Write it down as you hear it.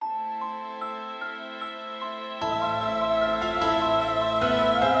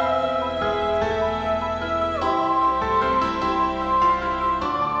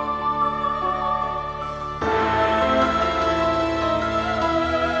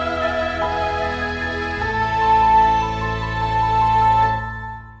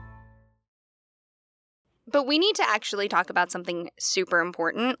So we need to actually talk about something super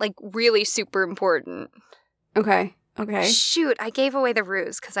important, like really super important. Okay. Shoot, I gave away the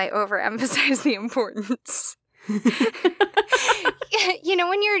ruse because I overemphasized the importance. You know,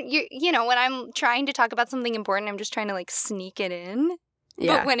 when when I'm trying to talk about something important, I'm just trying to like sneak it in.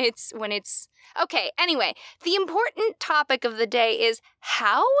 Yeah. But when it's okay, anyway, the important topic of the day is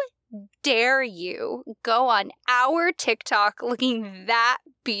how dare you go on our TikTok looking that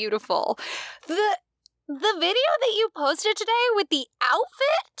beautiful. The video that you posted today with the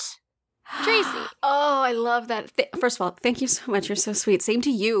outfit? Tracy. Oh, I love that. First of all, thank you so much. You're so sweet. Same to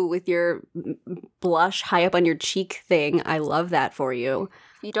you with your blush high up on your cheek thing. I love that for you.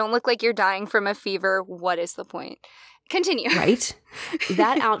 If you don't look like you're dying from a fever, what is the point? Continue. Right?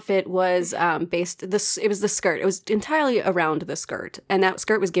 That outfit was it was the skirt. It was entirely around the skirt. And that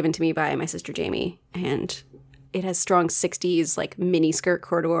skirt was given to me by my sister Jamie. And it has strong 60s like mini skirt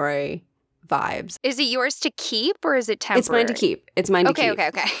corduroy vibes. Is it yours to keep or is it temporary? It's mine to keep.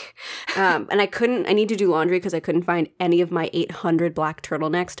 Okay. And I need to do laundry because I couldn't find any of my 800 black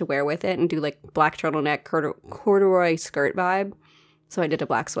turtlenecks to wear with it and do like black turtleneck corduroy skirt vibe. So I did a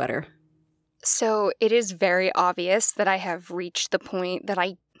black sweater. So it is very obvious that I have reached the point that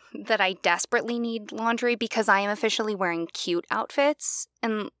I desperately need laundry because I am officially wearing cute outfits.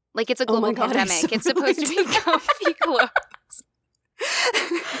 And like it's a global pandemic. It's supposed to be comfy clothes.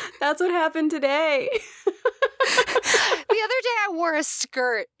 That's what happened today. The other day I wore a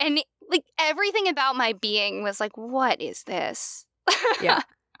skirt and like everything about my being was like, what is this? Yeah.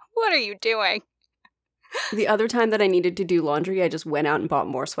 What are you doing? The other time that I needed to do laundry, I just went out and bought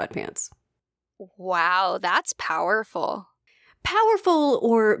more sweatpants. Wow, that's powerful. Powerful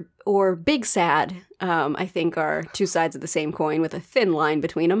or big sad, I think are two sides of the same coin with a thin line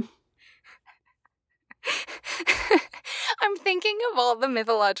between them. I'm thinking of all the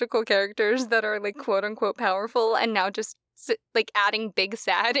mythological characters that are like quote unquote powerful and now just like adding big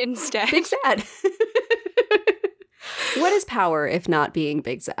sad instead. Big sad. What is power if not being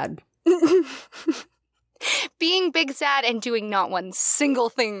big sad? Being big sad and doing not one single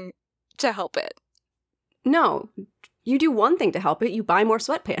thing to help it. No, you do one thing to help it. You buy more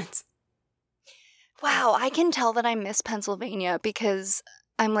sweatpants. Wow, I can tell that I miss Pennsylvania because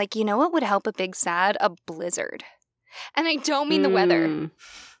I'm like, you know what would help a big sad? A blizzard. And I don't mean the weather.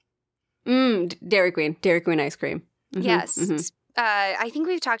 Dairy Queen ice cream. Mm-hmm, yes. Mm-hmm. I think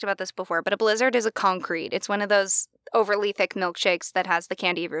we've talked about this before, but a blizzard is a concrete. It's one of those overly thick milkshakes that has the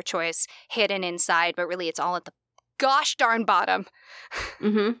candy of your choice hidden inside, but really it's all at the gosh darn bottom.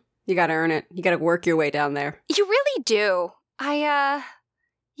 Mm-hmm. You gotta earn it. You gotta work your way down there. You really do.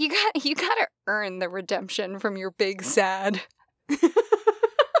 You gotta earn the redemption from your big sad.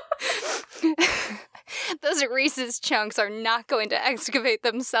 Those Reese's chunks are not going to excavate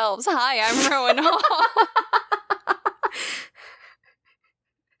themselves. Hi, I'm Rowan Hall.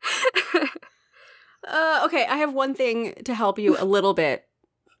 Okay, I have one thing to help you a little bit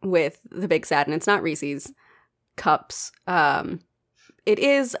with the big sad, and it's not Reese's cups. It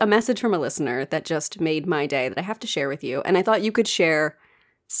is a message from a listener that just made my day that I have to share with you, and I thought you could share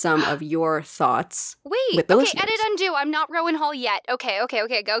some of your thoughts. Wait, with the okay, listeners. edit undo. I'm not Rowan Hall yet. Okay,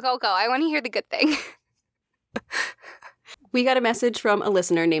 go. I want to hear the good thing. We got a message from a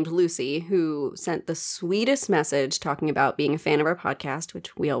listener named Lucy who sent the sweetest message talking about being a fan of our podcast,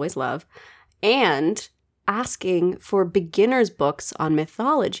 which we always love, and asking for beginner's books on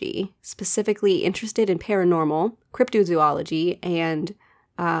mythology, specifically interested in paranormal, cryptozoology, and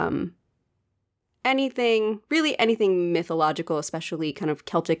anything mythological, especially kind of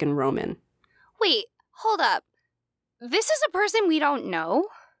Celtic and Roman. Wait, hold up. This is a person we don't know?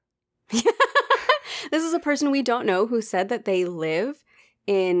 This is a person we don't know who said that they live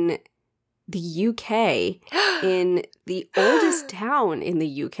in the UK, in the oldest town in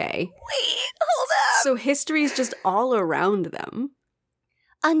the UK. Wait, hold up. So history is just all around them.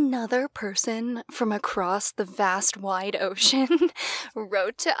 Another person from across the vast wide ocean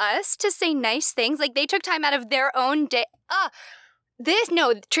wrote to us to say nice things. Like they took time out of their own day.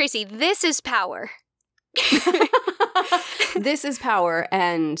 Tracy, this is power. This is power.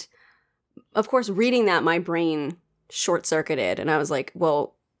 And of course, reading that, my brain short-circuited. And I was like,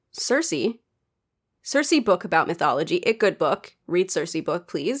 well, Circe book about mythology. Good book. Read Circe book,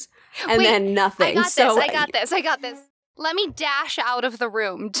 please. And then nothing. I got this. Let me dash out of the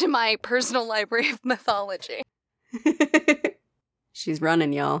room to my personal library of mythology. She's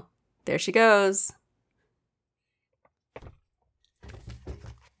running, y'all. There she goes.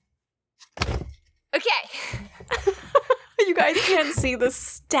 Okay. You guys can't see the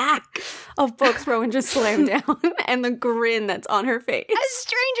stack of books Rowan just slammed down and the grin that's on her face. A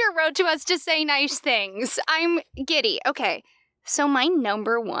stranger wrote to us to say nice things. I'm giddy. Okay, so my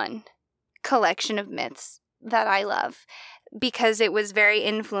number one collection of myths that I love, because it was very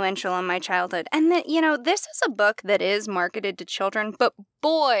influential in my childhood. And that, this is a book that is marketed to children, but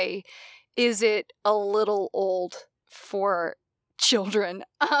boy, is it a little old for children.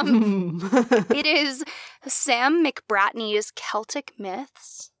 It is Sam McBratney's Celtic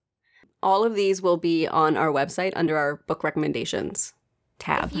Myths. All of these will be on our website under our book recommendations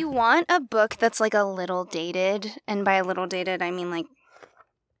tab. If you want a book that's like a little dated, and by a little dated, I mean like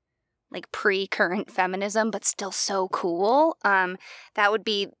pre-current feminism, but still so cool, that would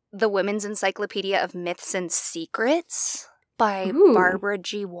be The Women's Encyclopedia of Myths and Secrets by Barbara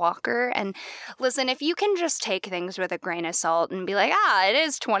G. Walker. And listen, if you can just take things with a grain of salt and be like, it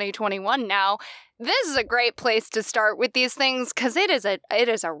is 2021 now, this is a great place to start with these things, because it is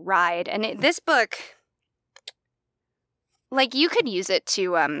a ride. And this book, like, you could use it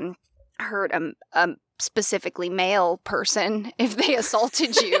to hurt a specifically male person if they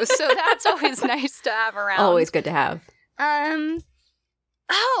assaulted you. So that's always nice to have around. Always good to have. And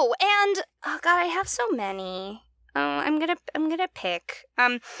God, I have so many. I'm gonna pick.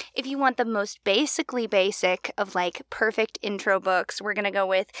 If you want the most basically basic of like perfect intro books, we're gonna go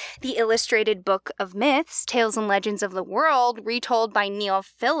with The Illustrated Book of Myths, Tales and Legends of the World, retold by Neil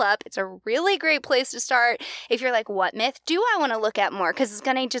Phillip. It's a really great place to start if you're like, what myth do I want to look at more? Because it's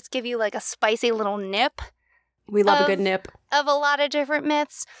gonna just give you like a spicy little nip. We love a good nip of a lot of different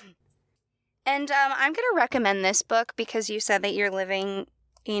myths. And I'm gonna recommend this book because you said that you're living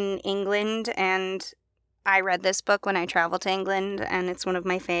in England, and I read this book when I traveled to England, and it's one of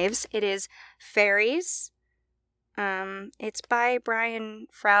my faves. It is Fairies. It's by Brian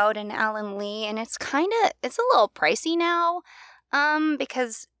Froud and Alan Lee, and it's a little pricey now,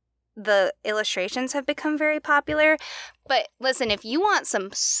 because the illustrations have become very popular. But listen, if you want some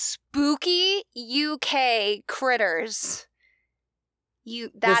spooky UK critters,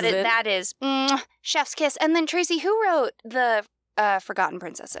 that is chef's kiss. And then Tracy, who wrote the Forgotten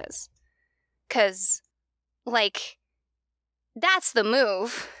Princesses? Because like, that's the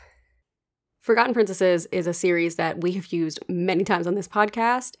move. Forgotten Princesses is a series that we have used many times on this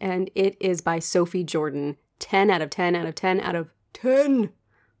podcast, and it is by Sophie Jordan. 10 out of 10 out of 10 out of 10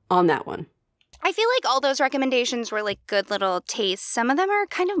 on that one. I feel like all those recommendations were like good little tastes. Some of them are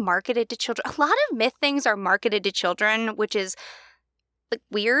kind of marketed to children. A lot of myth things are marketed to children, which is like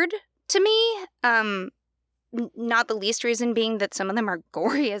weird to me. Not the least reason being that some of them are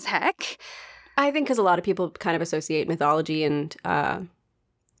gory as heck. I think because a lot of people kind of associate mythology and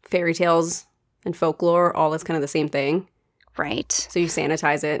fairy tales and folklore all as kind of the same thing. Right. So you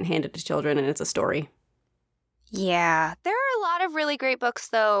sanitize it and hand it to children and it's a story. Yeah. There are a lot of really great books,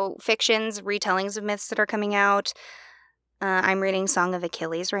 though, fictions, retellings of myths that are coming out. I'm reading Song of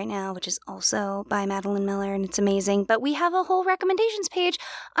Achilles right now, which is also by Madeline Miller, and it's amazing. But we have a whole recommendations page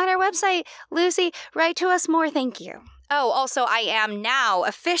on our website. Lucy, write to us more. Thank you. Oh, also, I am now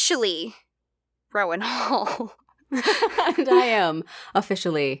officially Rowan Hall. And I am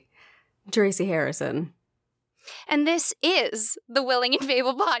officially Tracy Harrison. And this is the Willing and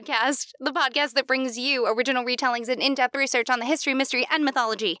Fable podcast, the podcast that brings you original retellings and in-depth research on the history, mystery, and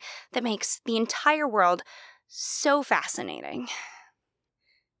mythology that makes the entire world so fascinating.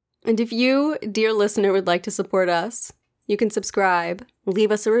 And if you, dear listener, would like to support us, you can subscribe, leave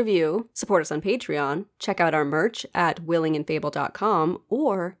us a review, support us on Patreon, check out our merch at willingandfable.com,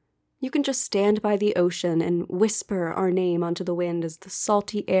 or you can just stand by the ocean and whisper our name onto the wind as the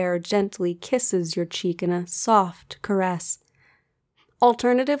salty air gently kisses your cheek in a soft caress.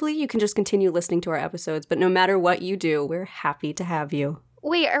 Alternatively, you can just continue listening to our episodes, but no matter what you do, we're happy to have you.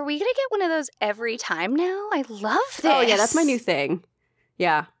 Wait, are we going to get one of those every time now? I love this. Oh, yeah, that's my new thing.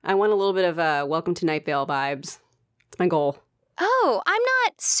 Yeah, I want a little bit of Welcome to Night Vale vibes. It's my goal. Oh, I'm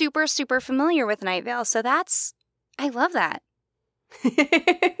not super, super familiar with Night Vale, so I love that.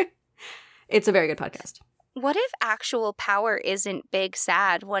 It's a very good podcast. What if actual power isn't big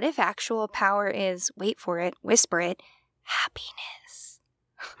sad? What if actual power is, wait for it, whisper it, happiness?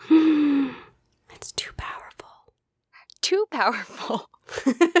 It's too powerful. Too powerful.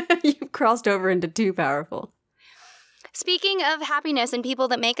 You've crossed over into too powerful. Speaking of happiness and people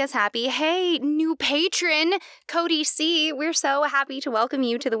that make us happy, hey, new patron, Cody C. We're so happy to welcome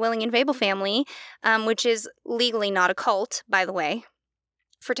you to the Willing and Fable family, which is legally not a cult, by the way,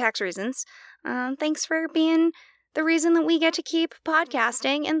 for tax reasons. Thanks for being the reason that we get to keep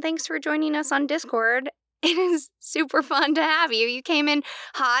podcasting, and thanks for joining us on Discord. It is super fun to have you. You came in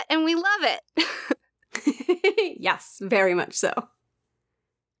hot, and we love it. Yes, very much so.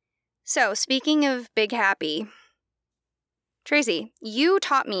 So, speaking of Big Happy, Tracy, you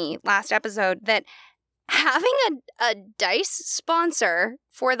taught me last episode that having a dice sponsor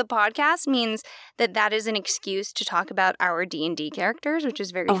for the podcast means that is an excuse to talk about our D&D characters, which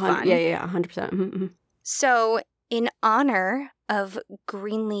is very fun. Yeah, 100%. Mm-hmm. So, in honor of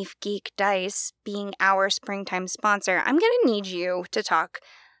Greenleaf Geek Dice being our springtime sponsor, I'm going to need you to talk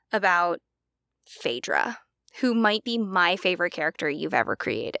about Phaedra, who might be my favorite character you've ever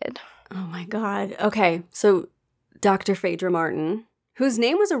created. Oh my God. Okay, so Dr. Phaedra Martin, whose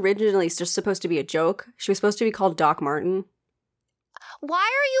name was originally just supposed to be a joke. She was supposed to be called Doc Martin. Why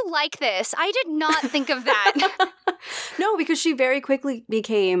are you like this? I did not think of that. No, because she very quickly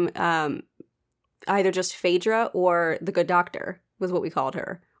became either just Phaedra or the Good Doctor was what we called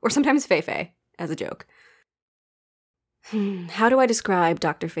her. Or sometimes Fei as a joke. How do I describe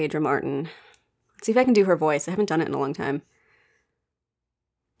Dr. Phaedra Martin? Let's see if I can do her voice. I haven't done it in a long time.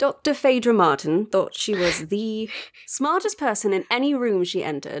 Dr. Phaedra Martin thought she was the smartest person in any room she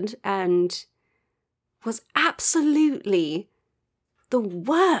entered and was absolutely the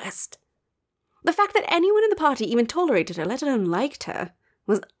worst. The fact that anyone in the party even tolerated her, let alone liked her,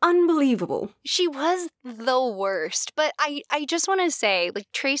 was unbelievable. She was the worst. But I just want to say,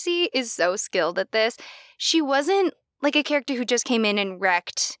 like, Tracy is so skilled at this. She wasn't like a character who just came in and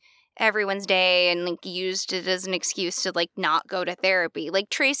wrecked everyone's day and like used it as an excuse to like not go to therapy. Like,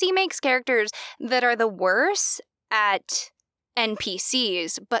 Tracy makes characters that are the worst at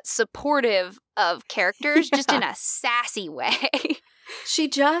NPCs but supportive of characters just in a sassy way. She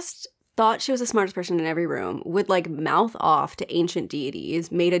just thought she was the smartest person in every room, would like mouth off to ancient deities,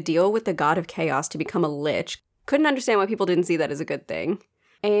 made a deal with the god of chaos to become a lich, couldn't understand why people didn't see that as a good thing,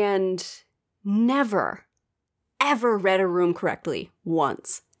 and never, ever read a room correctly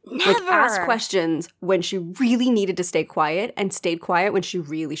once. Never. Like, asked questions when she really needed to stay quiet and stayed quiet when she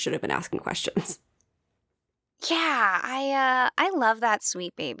really should have been asking questions. Yeah, I love that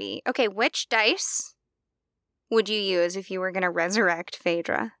sweet baby. Okay, which dice would you use if you were going to resurrect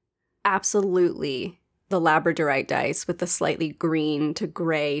Phaedra? Absolutely the Labradorite dice with the slightly green to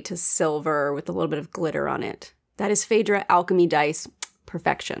gray to silver with a little bit of glitter on it. That is Phaedra alchemy dice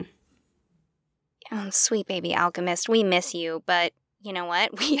perfection. Oh, sweet baby alchemist, we miss you, but you know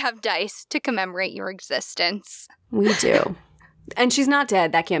what? We have dice to commemorate your existence. We do. And she's not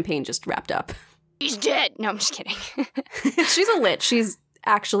dead. That campaign just wrapped up. She's dead. No, I'm just kidding. She's a lich. She's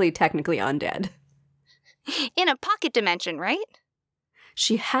actually technically undead. In a pocket dimension, right?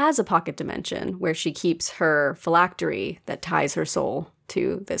 She has a pocket dimension where she keeps her phylactery that ties her soul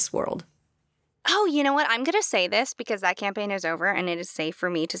to this world. Oh, you know what? I'm going to say this because that campaign is over and it is safe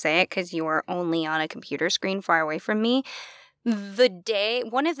for me to say it because you are only on a computer screen far away from me.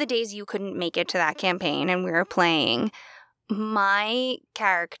 One of the days you couldn't make it to that campaign and we were playing, my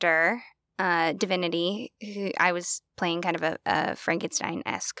character, Divinity, who I was playing kind of a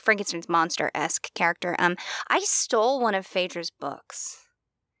Frankenstein's monster-esque character, I stole one of Phaedra's books.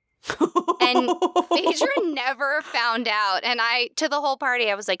 And Phaedra never found out. And to the whole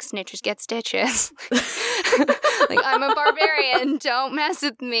party, I was like, snitches get stitches. Like, I'm a barbarian. Don't mess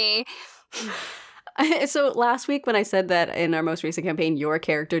with me. So last week when I said that in our most recent campaign, your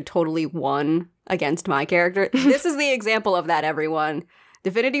character totally won against my character, this is the example of that, everyone.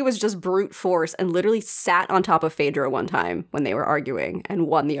 Divinity was just brute force and literally sat on top of Phaedra one time when they were arguing and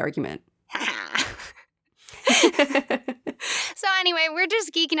won the argument. So anyway, we're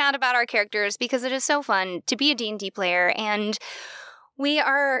just geeking out about our characters because it is so fun to be a D&D player, and we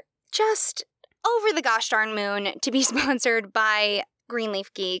are just over the gosh darn moon to be sponsored by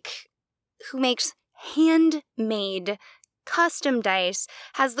Greenleaf Geek, who makes handmade custom dice,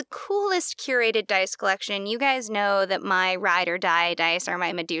 has the coolest curated dice collection. You guys know that my ride or die dice are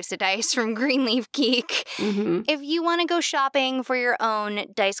my Medusa dice from Greenleaf Geek. Mm-hmm. If you want to go shopping for your own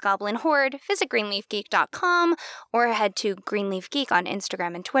Dice Goblin Horde, visit greenleafgeek.com or head to Greenleaf Geek on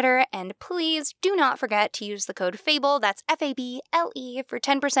Instagram and Twitter. And please do not forget to use the code FABLE, that's FABLE, for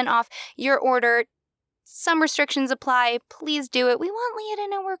 10% off your order. Some restrictions apply. Please do it. We want Leah to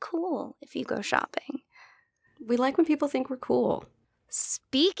know we're cool if you go shopping. We like when people think we're cool.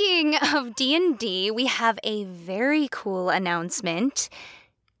 Speaking of D&D, we have a very cool announcement.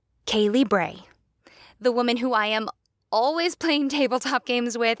 Kaylee Bray, the woman who I am always playing tabletop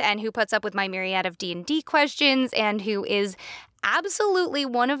games with and who puts up with my myriad of D&D questions and who is absolutely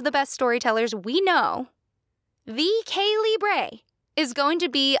one of the best storytellers we know, the Kaylee Bray is going to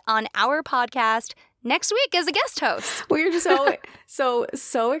be on our podcast next week as a guest host. We're just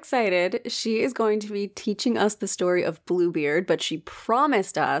so excited. She is going to be teaching us the story of Bluebeard, but she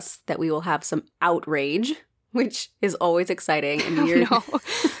promised us that we will have some outrage, which is always exciting. And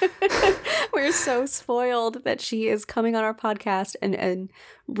we're so spoiled that she is coming on our podcast and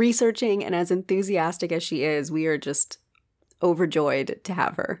researching, and as enthusiastic as she is, we are just overjoyed to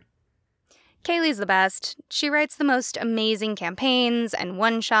have her. Kaylee's the best. She writes the most amazing campaigns and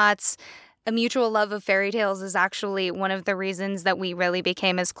one-shots. A mutual love of fairy tales is actually one of the reasons that we really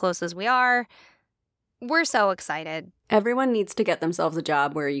became as close as we are. We're so excited. Everyone needs to get themselves a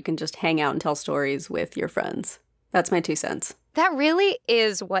job where you can just hang out and tell stories with your friends. That's my 2 cents. That really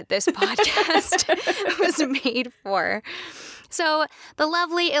is what this podcast was made for. So the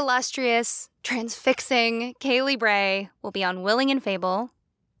lovely, illustrious, transfixing Kaylee Bray will be on Willing and Fable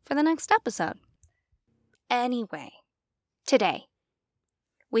for the next episode. Anyway, today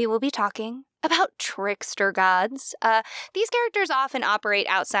we will be talking about trickster gods. These characters often operate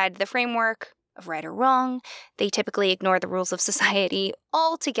outside the framework of right or wrong. They typically ignore the rules of society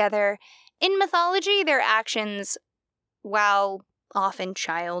altogether. In mythology, their actions, while often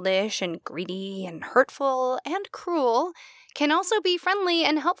childish and greedy and hurtful and cruel, can also be friendly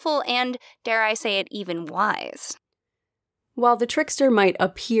and helpful and, dare I say it, even wise. While the trickster might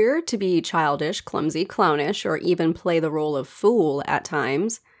appear to be childish, clumsy, clownish, or even play the role of fool at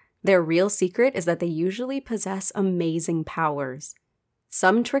times, their real secret is that they usually possess amazing powers.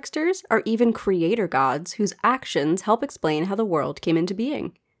 Some tricksters are even creator gods whose actions help explain how the world came into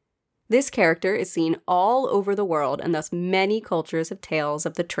being. This character is seen all over the world, and thus many cultures have tales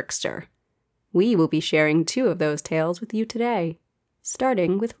of the trickster. We will be sharing 2 of those tales with you today,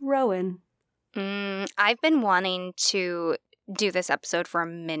 starting with Rowan. I've been wanting to do this episode for a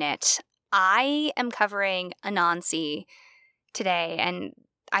minute. I am covering Anansi today, and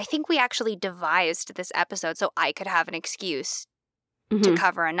I think we actually devised this episode so I could have an excuse to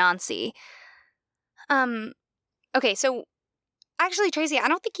cover Anansi. Okay, so actually, Tracy, I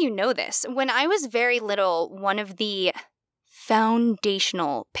don't think you know this. When I was very little, one of the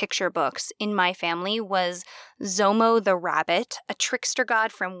foundational picture books in my family was Zomo the Rabbit, a trickster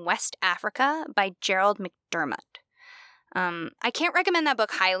god from West Africa by Gerald McDermott. I can't recommend that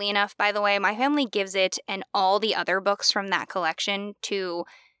book highly enough, by the way. My family gives it and all the other books from that collection to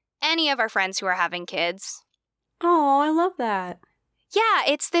any of our friends who are having kids. Oh, I love that. Yeah,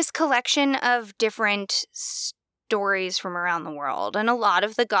 it's this collection of different stories from around the world, and a lot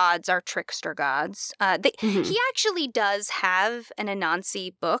of the gods are trickster gods. He actually does have an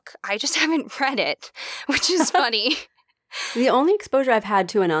Anansi book. I just haven't read it, which is funny. The only exposure I've had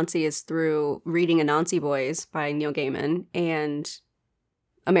to Anansi is through reading Anansi Boys by Neil Gaiman and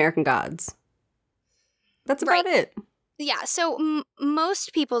American Gods. That's about it. Yeah, so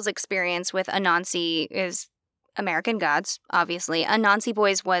most people's experience with Anansi is American Gods, obviously. Anansi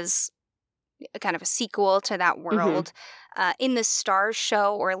Boys was kind of a sequel to that world. In the Starz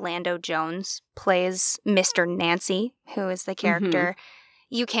show, Orlando Jones plays Mr. Nancy, who is the character.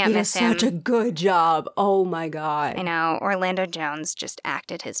 You can't miss him. He does such a good job. Oh my God. I know. Orlando Jones just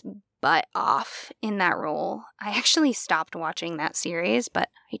acted his butt off in that role. I actually stopped watching that series, but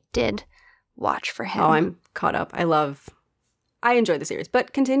I did watch for him. Oh, I'm caught up. I enjoy the series,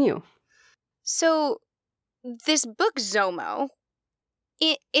 but continue. So this book, Zomo,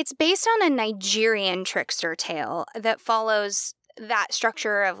 it's based on a Nigerian trickster tale that follows that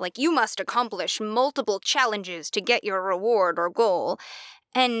structure of, like, you must accomplish multiple challenges to get your reward or goal.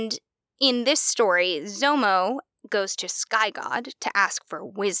 And in this story, Zomo goes to Sky God to ask for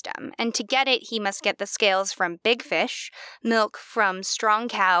wisdom. And to get it, he must get the scales from big fish, milk from strong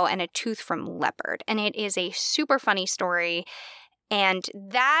cow, and a tooth from leopard. And it is a super funny story. And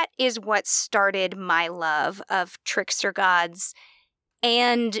that is what started my love of trickster gods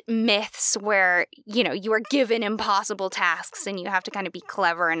and myths where, you know, you are given impossible tasks and you have to kind of be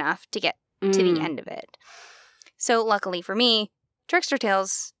clever enough to get to the end of it. So luckily for me, trickster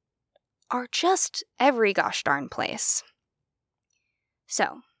tales are just every gosh darn place.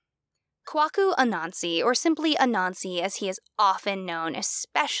 So, Kwaku Anansi, or simply Anansi as he is often known,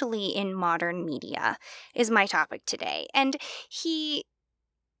 especially in modern media, is my topic today. And he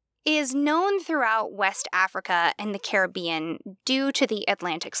is known throughout West Africa and the Caribbean due to the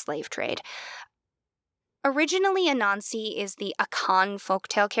Atlantic slave trade. Originally, Anansi is the Akan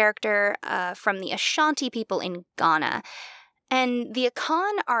folktale character from the Ashanti people in Ghana. And the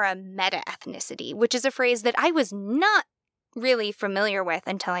Akan are a meta-ethnicity, which is a phrase that I was not really familiar with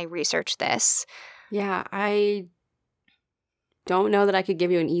until I researched this. Yeah, I don't know that I could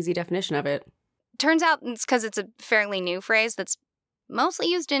give you an easy definition of it. Turns out it's because it's a fairly new phrase that's mostly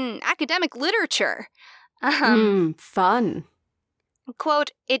used in academic literature. Fun.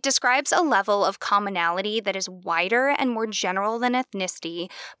 Quote, it describes a level of commonality that is wider and more general than ethnicity,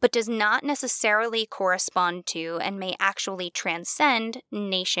 but does not necessarily correspond to and may actually transcend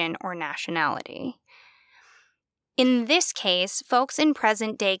nation or nationality. In this case, folks in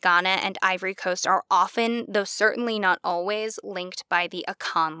present-day Ghana and Ivory Coast are often, though certainly not always, linked by the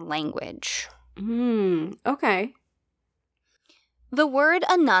Akan language. Okay. The word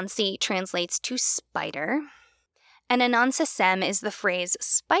Anansi translates to spider, and Anansesem is the phrase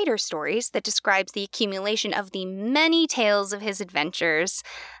spider stories that describes the accumulation of the many tales of his adventures.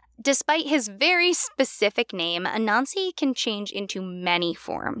 Despite his very specific name, Anansi can change into many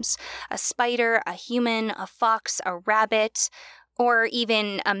forms. A spider, a human, a fox, a rabbit, or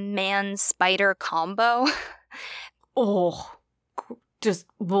even a man-spider combo. No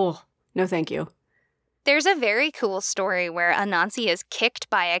thank you. There's a very cool story where Anansi is kicked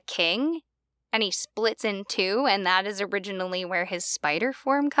by a king, and he splits in two, and that is originally where his spider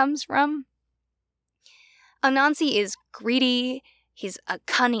form comes from. Anansi is greedy. He's a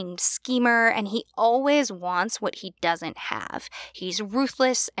cunning schemer, and he always wants what he doesn't have. He's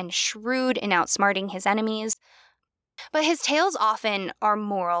ruthless and shrewd in outsmarting his enemies. But his tales often are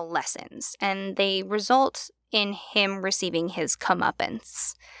moral lessons, and they result in him receiving his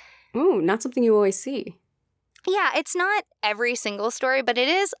comeuppance. Ooh, not something you always see. Yeah, it's not every single story, but it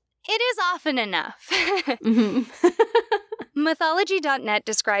is often enough. Mythology.net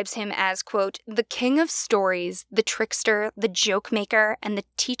describes him as, quote, the king of stories, the trickster, the joke maker, and the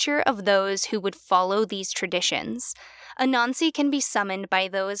teacher of those who would follow these traditions. Anansi can be summoned by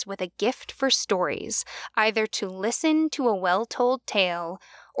those with a gift for stories, either to listen to a well-told tale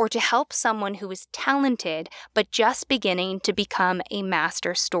or to help someone who is talented but just beginning to become a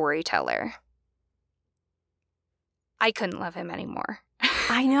master storyteller. I couldn't love him anymore.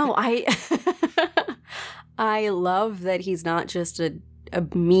 I know. I love that he's not just a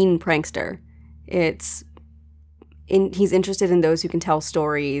mean prankster. He's interested in those who can tell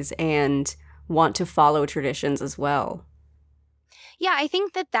stories and want to follow traditions as well. Yeah, I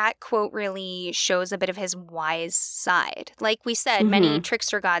think that quote really shows a bit of his wise side. Like we said, many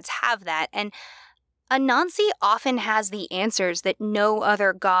trickster gods have that, and Anansi often has the answers that no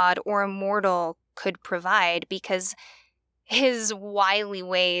other god or immortal could provide because his wily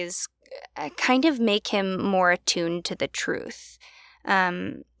ways kind of make him more attuned to the truth.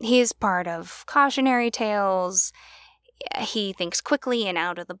 He is part of cautionary tales. He thinks quickly and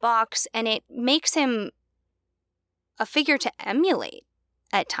out of the box, and it makes him a figure to emulate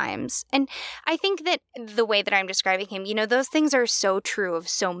at times. And I think that the way that I'm describing him, those things are so true of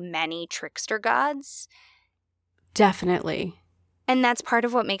so many trickster gods. Definitely. And that's part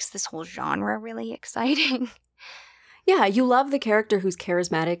of what makes this whole genre really exciting. Yeah, you love the character who's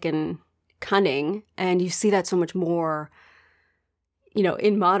charismatic and cunning, and you see that so much more,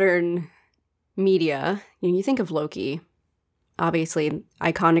 in modern media. You think of Loki, obviously,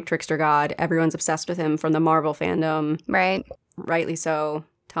 iconic trickster god. Everyone's obsessed with him from the Marvel fandom. Right. Rightly so.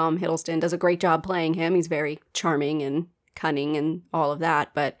 Tom Hiddleston does a great job playing him. He's very charming and cunning and all of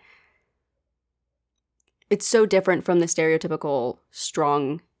that, but it's so different from the stereotypical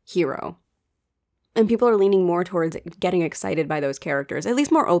strong hero. And people are leaning more towards getting excited by those characters, at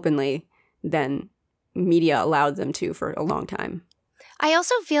least more openly than media allowed them to for a long time. I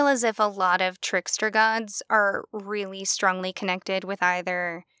also feel as if a lot of trickster gods are really strongly connected with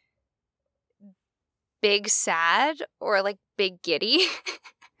either Big Sad or Big Giddy.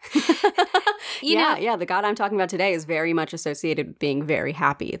 Yeah, the god I'm talking about today is very much associated with being very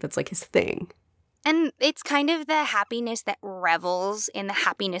happy. That's his thing. And it's kind of the happiness that revels in the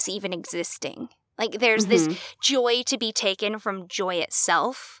happiness even existing. There's this joy to be taken from joy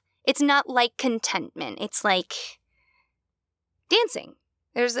itself. It's not like contentment. It's like dancing.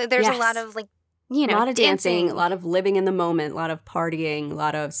 There's yes. A lot of a lot of dancing, a lot of living in the moment, a lot of partying, a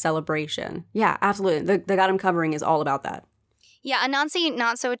lot of celebration. Yeah, absolutely. The god I'm covering is all about that. Yeah, Anansi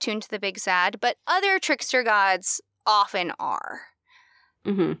not so attuned to the Big Sad, but other trickster gods often are.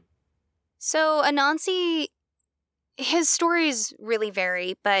 So Anansi, his stories really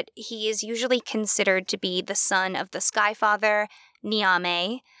vary, but he is usually considered to be the son of the Sky Father,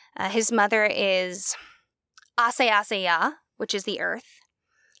 Niame. His mother is Aseaseya, which is the earth.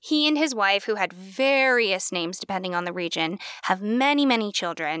 He and his wife, who had various names depending on the region, have many, many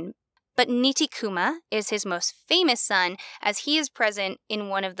children. But Nitikuma is his most famous son, as he is present in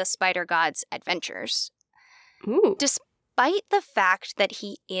one of the spider gods' adventures. Ooh. Despite the fact that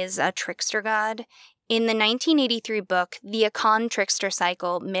he is a trickster god, in the 1983 book, The Akan Trickster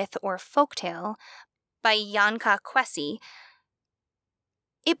Cycle, Myth or Folktale, by Yanka Kwesi,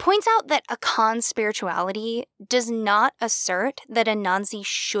 It points out that Akan's spirituality does not assert that Anansi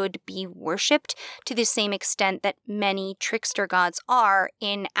should be worshipped to the same extent that many trickster gods are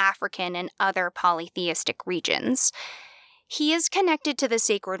in African and other polytheistic regions. He is connected to the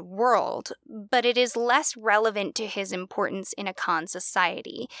sacred world, but it is less relevant to his importance in Akan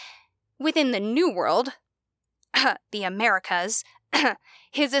society. Within the New World, the Americas,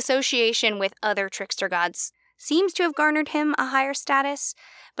 his association with other trickster gods seems to have garnered him a higher status,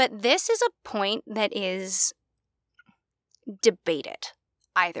 but this is a point that is debated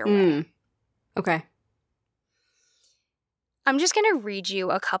either way. Okay. I'm just going to read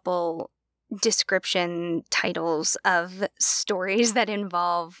you a couple description titles of stories that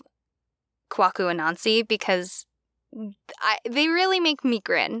involve Kwaku Anansi because they really make me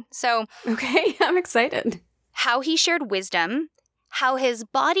grin. So, okay, I'm excited. How he shared wisdom, how his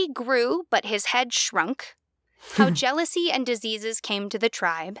body grew but his head shrunk, how jealousy and diseases came to the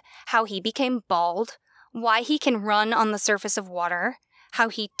tribe, how he became bald, why he can run on the surface of water, how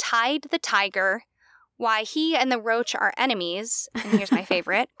he tied the tiger, why he and the roach are enemies, and here's my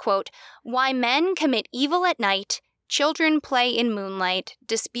favorite, quote, why men commit evil at night, children play in moonlight,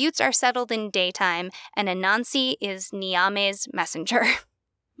 disputes are settled in daytime, and Anansi is Niame's messenger.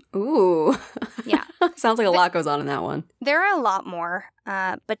 Ooh. Yeah. Sounds like a lot goes on in that one. There are a lot more,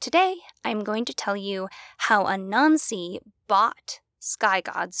 but today I'm going to tell you how Anansi bought sky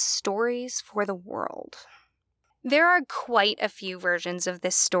gods stories for the world. There are quite a few versions of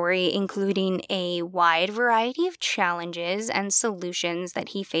this story, including a wide variety of challenges and solutions that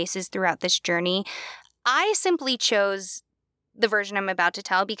he faces throughout this journey. I simply chose the version I'm about to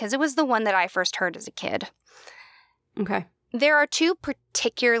tell because it was the one that I first heard as a kid. Okay. There are two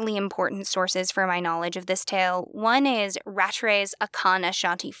particularly important sources for my knowledge of this tale. One is Rattray's Akan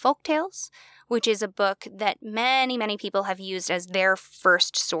Ashanti Folktales, which is a book that many, many people have used as their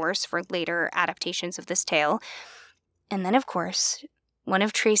first source for later adaptations of this tale. And then, of course, one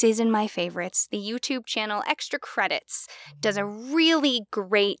of Tracy's and my favorites, the YouTube channel Extra Credits, does a really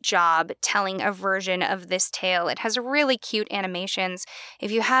great job telling a version of this tale. It has really cute animations.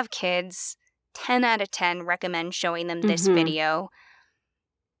 If you have kids, 10 out of 10 recommend showing them this video.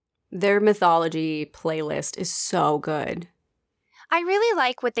 Their mythology playlist is so good. I really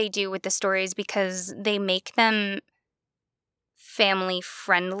like what they do with the stories because they make them family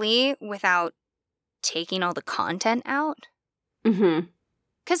friendly without taking all the content out. Mm-hmm.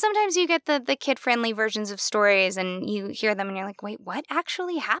 Because sometimes you get the kid-friendly versions of stories and you hear them and you're like, wait, what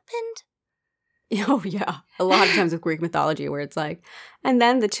actually happened? Oh, yeah. A lot of times with Greek mythology where it's like, and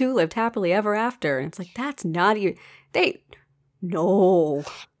then the two lived happily ever after. And it's like, that's not even, no.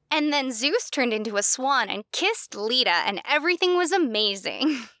 And then Zeus turned into a swan and kissed Leda and everything was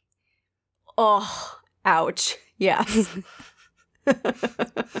amazing. Oh, ouch. Yes.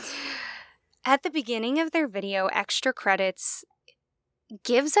 At the beginning of their video, Extra Credits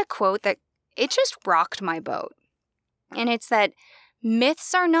gives a quote that it just rocked my boat. And it's that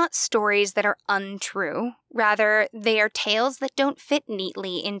myths are not stories that are untrue. Rather, they are tales that don't fit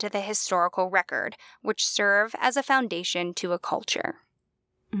neatly into the historical record, which serve as a foundation to a culture.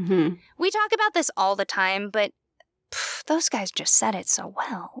 Mm-hmm. We talk about this all the time, but those guys just said it so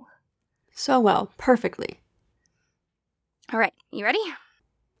well. So well. Perfectly. All right, you ready?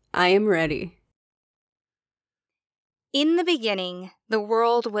 I am ready. In the beginning, the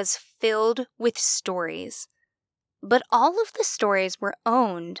world was filled with stories. But all of the stories were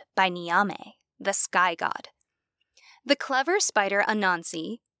owned by Niame, the sky god. The clever spider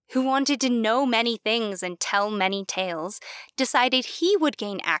Anansi, who wanted to know many things and tell many tales, decided he would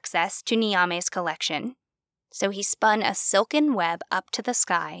gain access to Niame's collection. So he spun a silken web up to the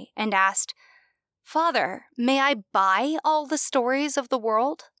sky and asked, "Father, may I buy all the stories of the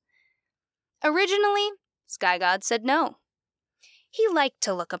world?" Originally, Sky God said no. He liked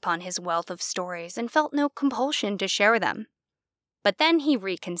to look upon his wealth of stories and felt no compulsion to share them. But then he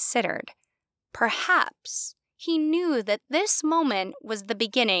reconsidered. Perhaps he knew that this moment was the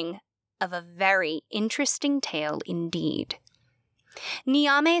beginning of a very interesting tale indeed.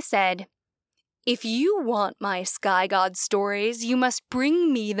 Niame said, "If you want my sky god stories, you must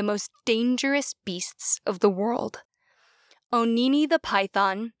bring me the most dangerous beasts of the world. Onini the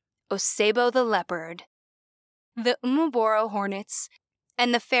python, Osebo the leopard, the Umuboro hornets,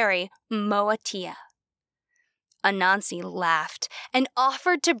 and the fairy Moatia." Anansi laughed and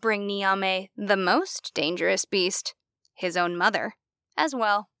offered to bring Niame the most dangerous beast, his own mother, as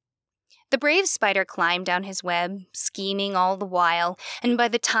well. The brave spider climbed down his web, scheming all the while, and by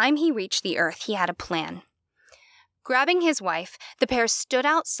the time he reached the earth, he had a plan. Grabbing his wife, the pair stood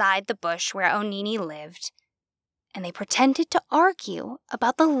outside the bush where Onini lived, and they pretended to argue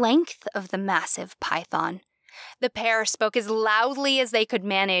about the length of the massive python. The pair spoke as loudly as they could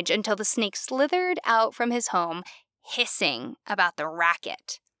manage until the snake slithered out from his home, hissing about the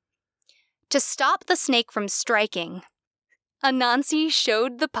racket. To stop the snake from striking, Anansi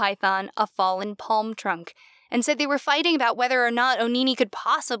showed the python a fallen palm trunk and said they were fighting about whether or not Onini could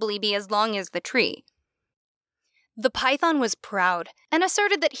possibly be as long as the tree. The python was proud and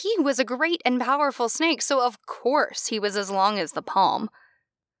asserted that he was a great and powerful snake, so of course he was as long as the palm.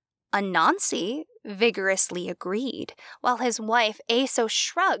 Anansi vigorously agreed, while his wife Eso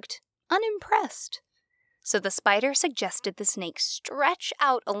shrugged, unimpressed. So the spider suggested the snake stretch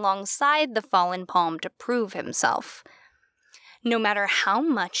out alongside the fallen palm to prove himself. No matter how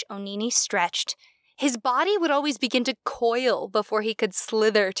much Onini stretched, his body would always begin to coil before he could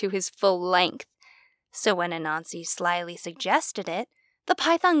slither to his full length. So when Anansi slyly suggested it, the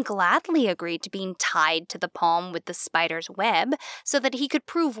python gladly agreed to being tied to the palm with the spider's web so that he could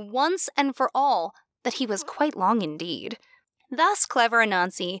prove once and for all that he was quite long indeed. Thus clever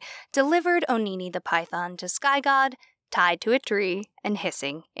Anansi delivered Onini the python to Sky God, tied to a tree and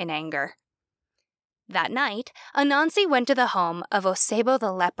hissing in anger. That night, Anansi went to the home of Osebo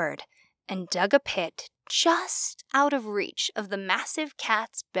the leopard and dug a pit just out of reach of the massive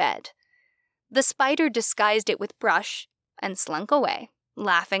cat's bed. The spider disguised it with brush and slunk away,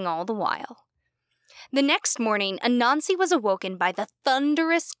 laughing all the while. The next morning, Anansi was awoken by the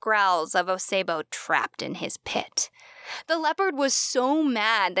thunderous growls of Osebo trapped in his pit. The leopard was so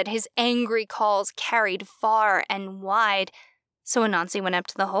mad that his angry calls carried far and wide, so Anansi went up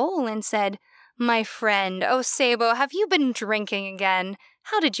to the hole and said, "My friend, Osebo, have you been drinking again?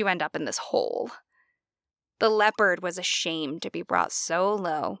 How did you end up in this hole?" The leopard was ashamed to be brought so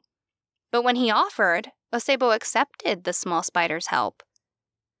low. But when he offered, Osebo accepted the small spider's help.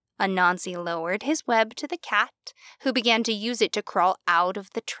 Anansi lowered his web to the cat, who began to use it to crawl out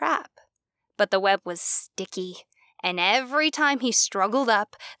of the trap. But the web was sticky, and every time he struggled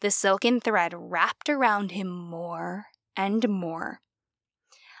up, the silken thread wrapped around him more and more.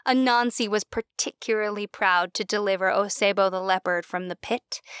 Anansi was particularly proud to deliver Osebo the leopard from the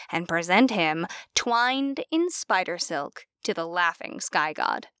pit and present him, twined in spider silk, to the laughing sky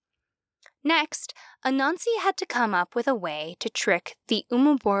god. Next, Anansi had to come up with a way to trick the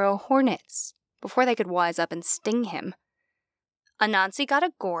Umaboro hornets before they could wise up and sting him. Anansi got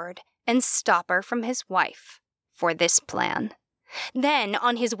a gourd and stopper from his wife for this plan. Then,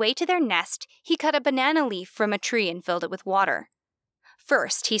 on his way to their nest, he cut a banana leaf from a tree and filled it with water.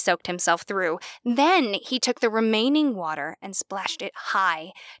 First, he soaked himself through. Then, he took the remaining water and splashed it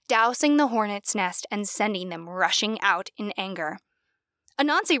high, dousing the hornet's nest and sending them rushing out in anger.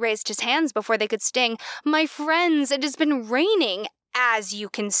 Anansi raised his hands before they could sting. "My friends, it has been raining, as you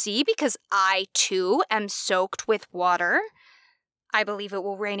can see, because I, too, am soaked with water. I believe it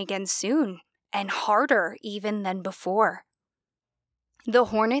will rain again soon, and harder even than before." The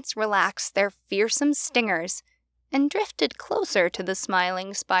hornets relaxed their fearsome stingers and drifted closer to the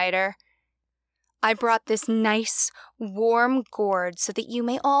smiling spider. "I brought this nice, warm gourd so that you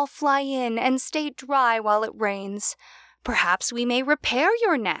may all fly in and stay dry while it rains. Perhaps we may repair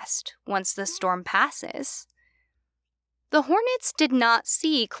your nest once the storm passes." The hornets did not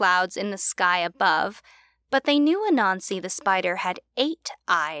see clouds in the sky above, but they knew Anansi the spider had 8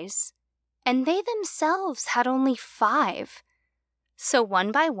 eyes, and they themselves had only 5. So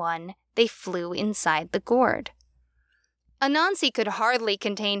one by one, they flew inside the gourd. Anansi could hardly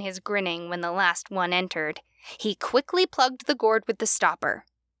contain his grinning when the last one entered. He quickly plugged the gourd with the stopper.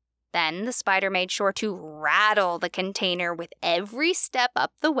 Then the spider made sure to rattle the container with every step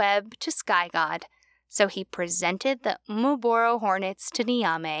up the web to Sky God. So he presented the Umaboro hornets to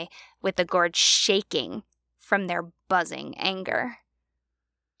Nyame with the gourd shaking from their buzzing anger.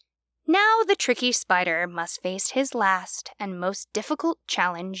 Now the tricky spider must face his last and most difficult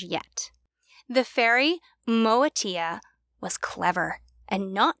challenge yet. The fairy Moatia was clever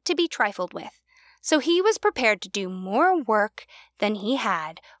and not to be trifled with, so he was prepared to do more work than he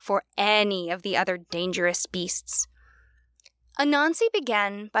had for any of the other dangerous beasts. Anansi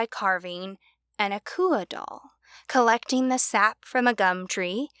began by carving an akua doll. Collecting the sap from a gum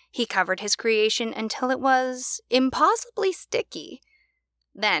tree, he covered his creation until it was impossibly sticky.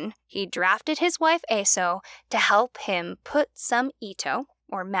 Then he drafted his wife Eso to help him put some ito,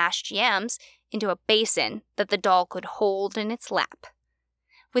 or mashed yams, into a basin that the doll could hold in its lap.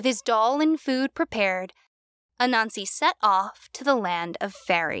 With his doll and food prepared, Anansi set off to the land of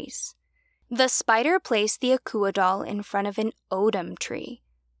fairies. The spider placed the akua doll in front of an odum tree,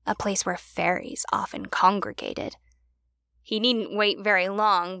 a place where fairies often congregated. He needn't wait very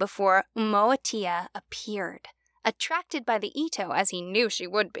long before Moatia appeared, attracted by the Ito as he knew she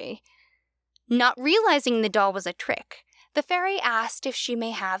would be. Not realizing the doll was a trick, the fairy asked if she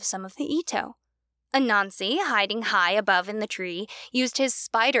may have some of the Ito. Anansi, hiding high above in the tree, used his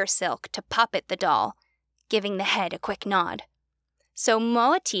spider silk to puppet the doll, giving the head a quick nod. So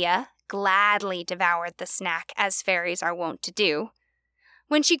Moatia gladly devoured the snack, as fairies are wont to do.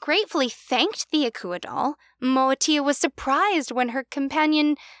 When she gratefully thanked the Akua doll, Moatia was surprised when her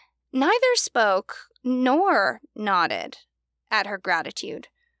companion neither spoke nor nodded at her gratitude.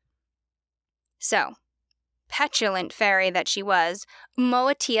 So, petulant fairy that she was,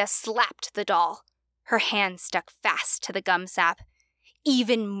 Moatia slapped the doll. Her hand stuck fast to the gum sap.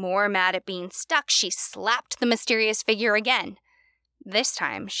 Even more mad at being stuck, she slapped the mysterious figure again. This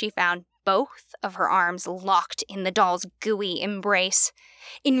time, she found both of her arms locked in the doll's gooey embrace.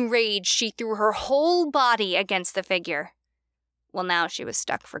 Enraged, she threw her whole body against the figure. Well, now she was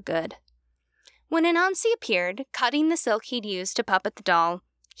stuck for good. When Anansi appeared, cutting the silk he'd used to puppet the doll,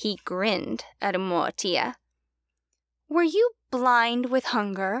 he grinned at Moatia. "Were you blind with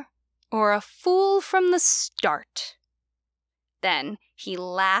hunger, or a fool from the start?" Then he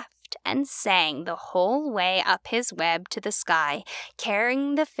laughed and sang the whole way up his web to the sky,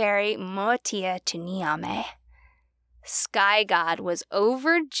 carrying the fairy Moatia to Niame. Sky God was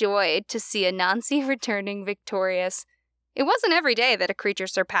overjoyed to see Anansi returning victorious. It wasn't every day that a creature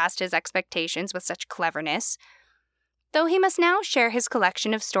surpassed his expectations with such cleverness. Though he must now share his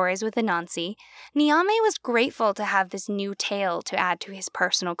collection of stories with Anansi, Niame was grateful to have this new tale to add to his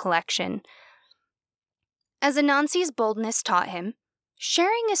personal collection. As Anansi's boldness taught him,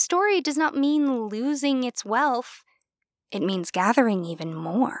 sharing a story does not mean losing its wealth. It means gathering even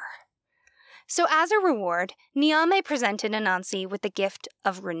more. So as a reward, Niame presented Anansi with the gift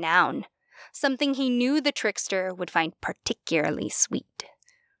of renown, something he knew the trickster would find particularly sweet.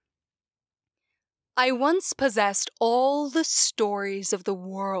 "I once possessed all the stories of the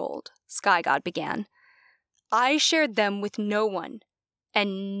world," Sky God began. "I shared them with no one,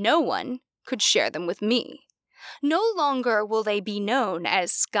 and no one could share them with me. No longer will they be known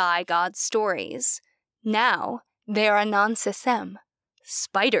as Sky God stories. Now they are Anansisem,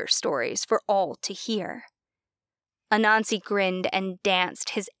 spider stories for all to hear." Anansi grinned and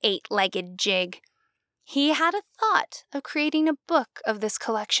danced his 8-legged jig. He had a thought of creating a book of this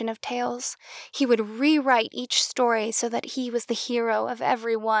collection of tales. He would rewrite each story so that he was the hero of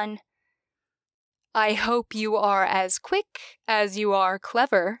every one. "I hope you are as quick as you are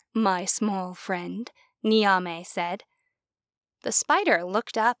clever, my small friend," Niame said. The spider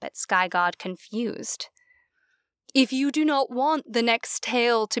looked up at Sky God confused. "If you do not want the next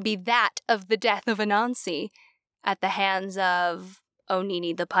tale to be that of the death of Anansi at the hands of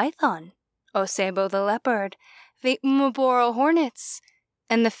Onini the python, Osebo the leopard, the Umaboro hornets,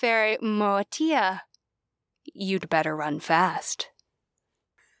 and the fairy Moatia, you'd better run fast."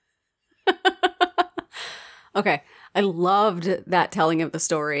 Okay, I loved that telling of the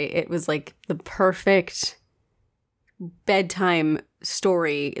story. It was like the perfect bedtime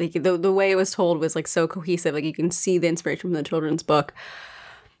story. Like the way it was told was like so cohesive. Like you can see the inspiration from the children's book.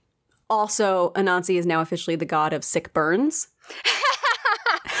 Also, Anansi is now officially the god of sick burns.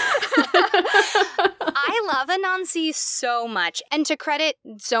 I love Anansi so much. And to credit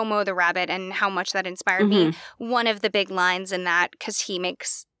Zomo the rabbit and how much that inspired me, one of the big lines in that, because he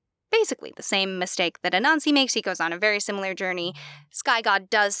makes basically the same mistake that Anansi makes, he goes on a very similar journey. Sky God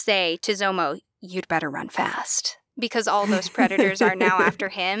does say to Zomo, "You'd better run fast," because all those predators are now after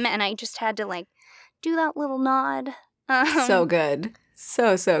him. And I just had to do that little nod. So good.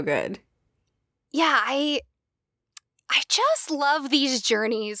 So good. Yeah, I just love these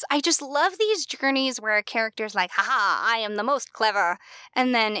journeys. I just love these journeys where a character's like, haha, I am the most clever.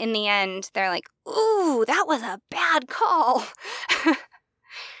 And then in the end, they're like, ooh, that was a bad call.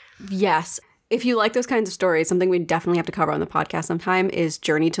 Yes. If you like those kinds of stories, something we definitely have to cover on the podcast sometime is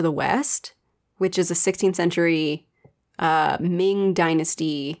Journey to the West, which is a 16th century Ming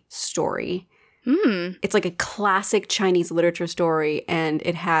Dynasty story. It's like a classic Chinese literature story, and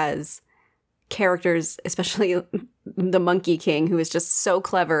it has characters, especially the Monkey King, who is just so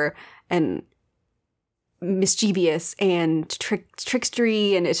clever and mischievous and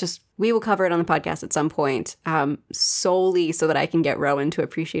trickstery, and it's just, we will cover it on the podcast at some point, solely so that I can get Rowan to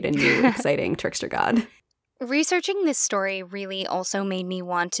appreciate a new exciting trickster god. Researching this story really also made me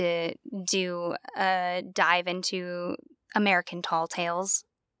want to do a dive into American tall tales,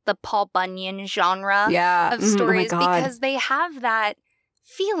 the Paul Bunyan genre of stories, because they have that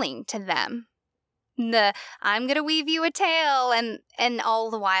feeling to them. The I'm gonna weave you a tale, and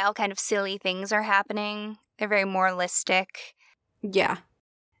all the while kind of silly things are happening. They're very moralistic. Yeah.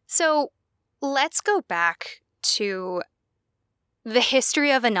 So let's go back to the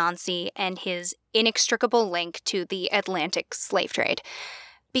history of Anansi and his inextricable link to the Atlantic slave trade,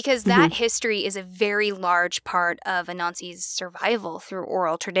 because that history is a very large part of Anansi's survival through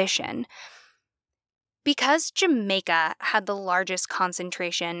oral tradition. Because Jamaica had the largest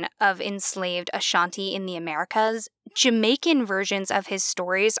concentration of enslaved Ashanti in the Americas, Jamaican versions of his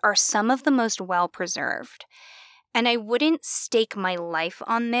stories are some of the most well-preserved. And I wouldn't stake my life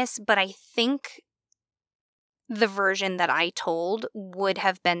on this, but I think the version that I told would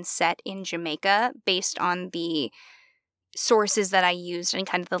have been set in Jamaica based on the sources that I used and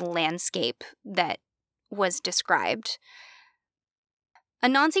kind of the landscape that was described.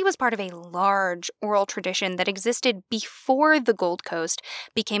 Anansi was part of a large oral tradition that existed before the Gold Coast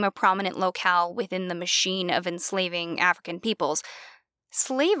became a prominent locale within the machine of enslaving African peoples.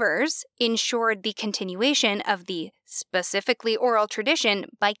 Slavers ensured the continuation of the specifically oral tradition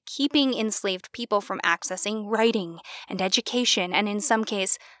by keeping enslaved people from accessing writing and education, and in some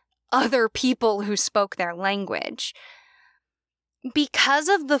case, other people who spoke their language. Because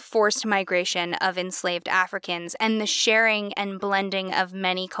of the forced migration of enslaved Africans and the sharing and blending of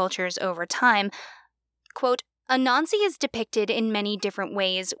many cultures over time, quote, Anansi is depicted in many different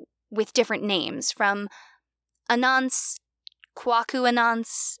ways with different names, from Anans, Kwaku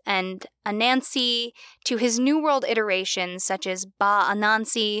Anans, and Anansi, to his New World iterations such as Ba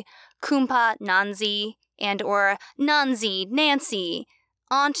Anansi, Kumpa Nanzi, and or Nanzi, Nancy,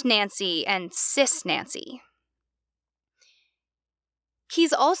 Aunt Nancy, and Sis Nancy.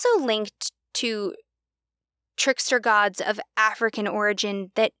 He's also linked to trickster gods of African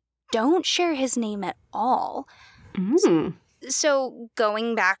origin that don't share his name at all. So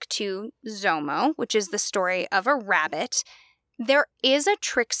going back to Zomo, which is the story of a rabbit, there is a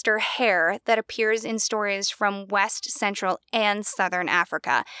trickster hare that appears in stories from West, Central, and Southern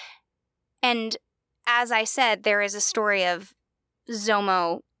Africa. And as I said, there is a story of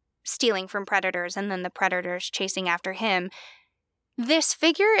Zomo stealing from predators and then the predators chasing after him. This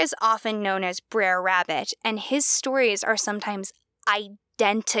figure is often known as Brer Rabbit, and his stories are sometimes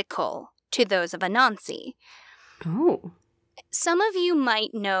identical to those of Anansi. Oh. Some of you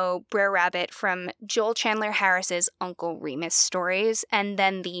might know Brer Rabbit from Joel Chandler Harris's Uncle Remus stories, and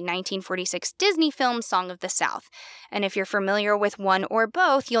then the 1946 Disney film Song of the South. And if you're familiar with one or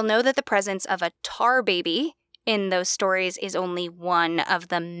both, you'll know that the presence of a tar baby in those stories is only one of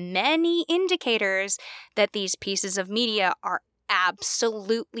the many indicators that these pieces of media are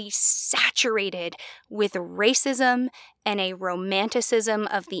absolutely saturated with racism and a romanticism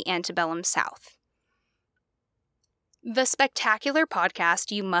of the antebellum South. The spectacular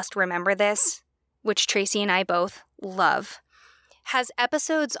podcast You Must Remember This, which Tracy and I both love, has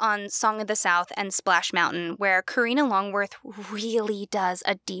episodes on Song of the South and Splash Mountain where Karina Longworth really does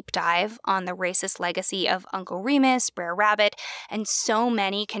a deep dive on the racist legacy of Uncle Remus, Brer Rabbit, and so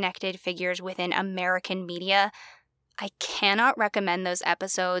many connected figures within American media. I cannot recommend those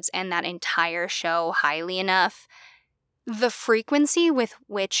episodes and that entire show highly enough. The frequency with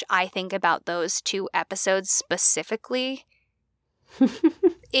which I think about those two episodes specifically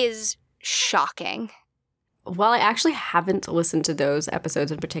is shocking. While I actually haven't listened to those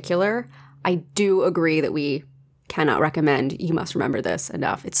episodes in particular, I do agree that we cannot recommend You Must Remember This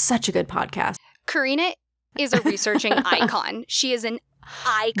enough. It's such a good podcast. Karina is a researching icon. She is an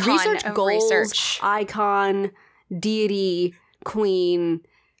icon of research. Icon, deity, queen,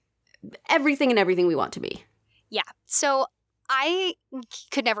 everything and everything we want to be. Yeah. So I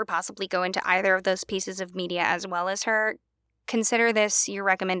could never possibly go into either of those pieces of media as well as her. Consider this your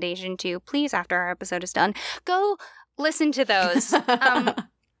recommendation to, please, after our episode is done, go listen to those.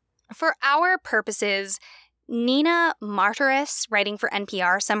 For our purposes, Nina Martyris, writing for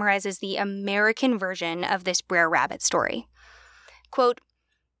NPR, summarizes the American version of this Brer Rabbit story. Quote,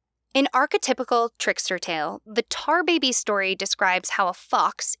 in archetypical trickster tale, the tar baby story describes how a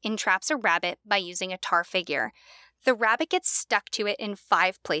fox entraps a rabbit by using a tar figure. The rabbit gets stuck to it in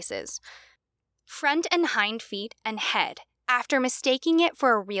 5 places: front and hind feet and head, after mistaking it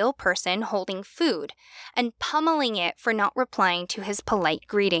for a real person holding food, and pummeling it for not replying to his polite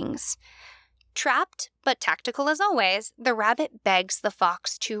greetings. Trapped, but tactical as always, the rabbit begs the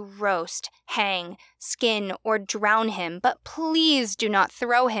fox to roast, hang, skin, or drown him, but please do not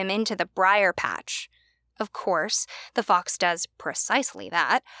throw him into the briar patch. Of course, the fox does precisely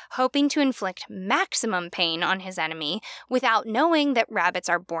that, hoping to inflict maximum pain on his enemy without knowing that rabbits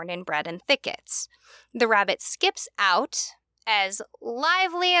are born and bred in thickets. The rabbit skips out, as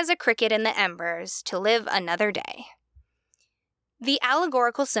lively as a cricket in the embers, to live another day. The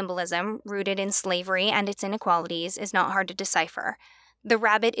allegorical symbolism rooted in slavery and its inequalities is not hard to decipher. The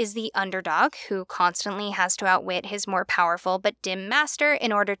rabbit is the underdog who constantly has to outwit his more powerful but dim master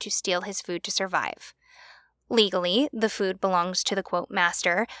in order to steal his food to survive. Legally, the food belongs to the, quote,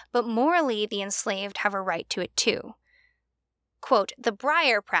 master, but morally, the enslaved have a right to it too. Quote, the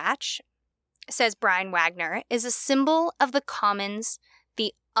briar patch, says Brian Wagner, is a symbol of the commons,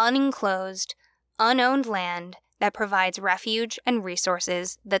 the unenclosed, unowned land that provides refuge and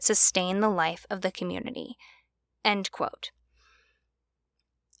resources that sustain the life of the community. End quote.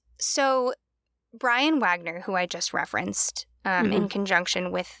 So, Brian Wagner, who I just referenced in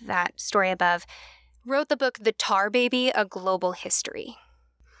conjunction with that story above, wrote the book The Tar Baby, A Global History.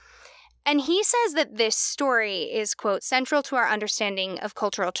 And he says that this story is, quote, central to our understanding of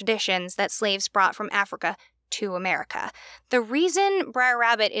cultural traditions that slaves brought from Africa to America. The reason Brer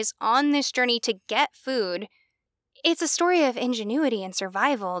Rabbit is on this journey to get food, it's a story of ingenuity and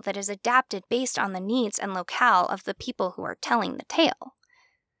survival that is adapted based on the needs and locale of the people who are telling the tale.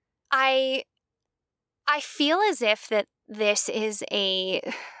 I feel as if that this is a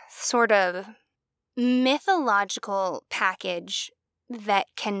sort of mythological package that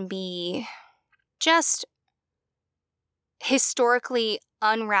can be just historically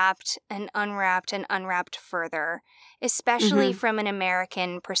unwrapped and unwrapped and unwrapped further, especially from an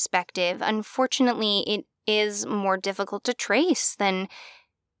American perspective. Unfortunately, it is more difficult to trace than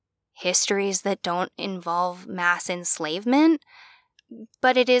histories that don't involve mass enslavement,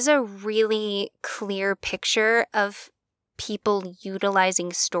 but it is a really clear picture of people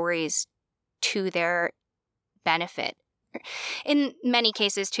utilizing stories to their benefit, in many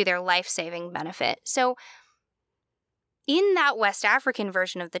cases to their life-saving benefit. So in that West African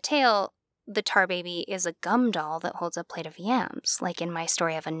version of the tale, the tar baby is a gum doll that holds a plate of yams, like in my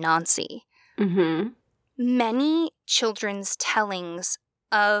story of Anansi. Many children's tellings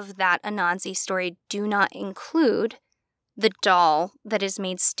of that Anansi story do not include the doll that is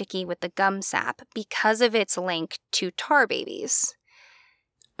made sticky with the gum sap because of its link to tar babies.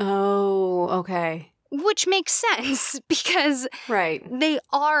 Oh, okay. Which makes sense because they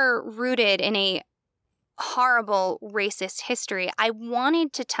are rooted in a horrible racist history. I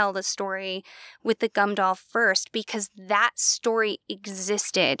wanted to tell the story with the gum doll first because that story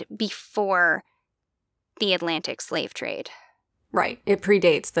existed before the Atlantic slave trade. Right. It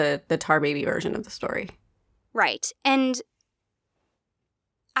predates the tar baby version of the story. Right. And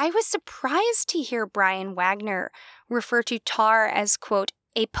I was surprised to hear Brian Wagner refer to tar as, quote,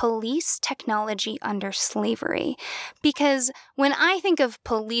 a police technology under slavery. Because when I think of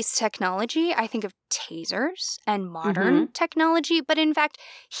police technology, I think of tasers and modern technology, but in fact,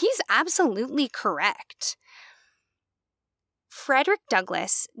 he's absolutely correct. Frederick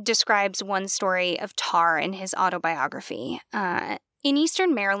Douglass describes one story of tar in his autobiography. In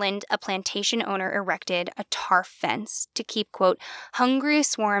eastern Maryland, a plantation owner erected a tar fence to keep, quote, hungry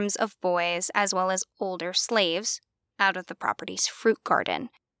swarms of boys as well as older slaves out of the property's fruit garden.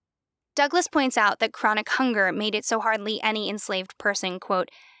 Douglass points out that chronic hunger made it so hardly any enslaved person, quote,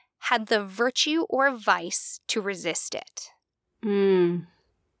 had the virtue or vice to resist it.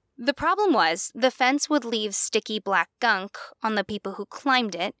 The problem was the fence would leave sticky black gunk on the people who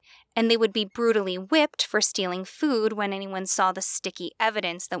climbed it, and they would be brutally whipped for stealing food when anyone saw the sticky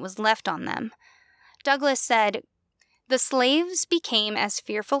evidence that was left on them. Douglass said, the slaves became as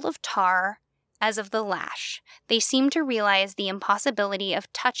fearful of tar as of the lash. They seemed to realize the impossibility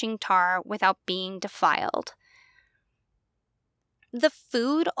of touching tar without being defiled. The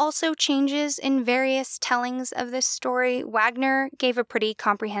food also changes in various tellings of this story. Wagner gave a pretty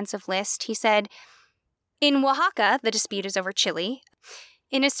comprehensive list. He said, in Oaxaca, the dispute is over chili.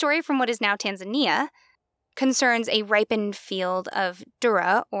 In a story from what is now Tanzania, concerns a ripened field of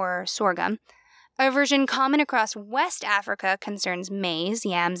dura, or sorghum. A version common across West Africa concerns maize,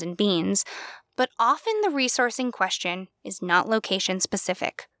 yams, and beans. But often the resource in question is not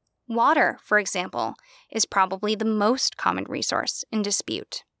location-specific. Water, for example, is probably the most common resource in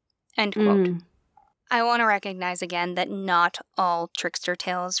dispute. End quote. I want to recognize again that not all trickster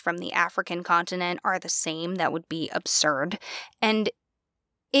tales from the African continent are the same. That would be absurd. And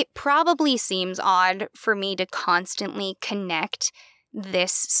it probably seems odd for me to constantly connect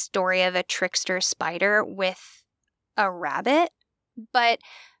this story of a trickster spider with a rabbit, but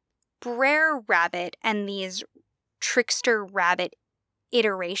Brer Rabbit and these trickster rabbit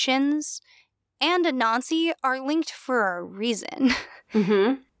iterations and Anansi are linked for a reason.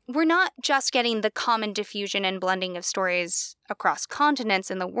 We're not just getting the common diffusion and blending of stories across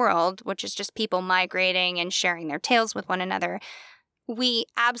continents in the world, which is just people migrating and sharing their tales with one another. We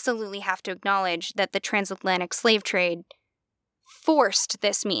absolutely have to acknowledge that the transatlantic slave trade forced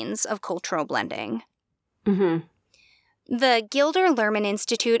this means of cultural blending. The Gilder Lehrman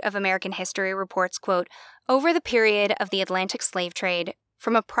Institute of American History reports, quote, over the period of the Atlantic slave trade,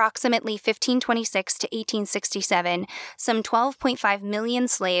 from approximately 1526 to 1867, some 12.5 million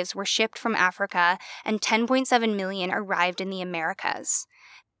slaves were shipped from Africa and 10.7 million arrived in the Americas.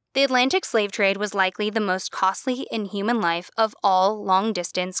 The Atlantic slave trade was likely the most costly in human life of all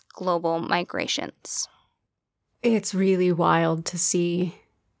long-distance global migrations. It's really wild to see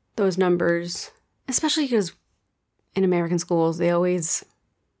those numbers, especially because in American schools, they always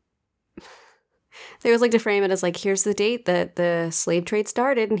like to frame it as like, here's the date that the slave trade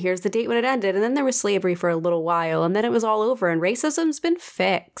started, and here's the date when it ended, and then there was slavery for a little while, and then it was all over, and racism's been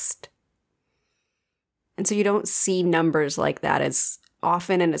fixed. And so you don't see numbers like that as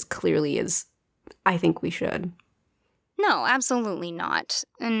often and as clearly as I think we should. No, absolutely not.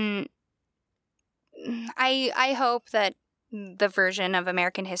 And I hope that the version of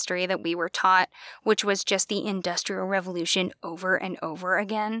American history that we were taught, which was just the Industrial Revolution over and over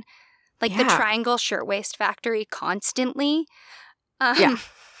again, like the Triangle Shirtwaist Factory constantly. I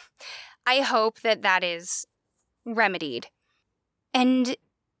hope that that is remedied. And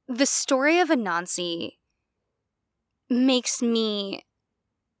the story of Anansi makes me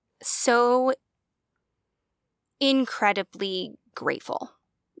so incredibly grateful,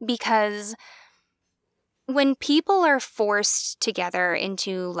 because when people are forced together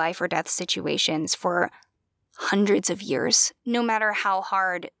into life or death situations for hundreds of years, no matter how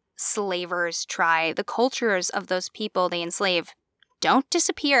hard slavers try, the cultures of those people they enslave don't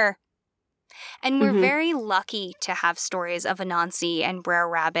disappear. And we're very lucky to have stories of Anansi and Brer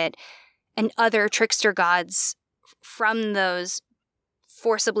Rabbit and other trickster gods from those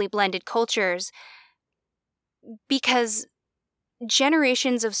forcibly blended cultures, because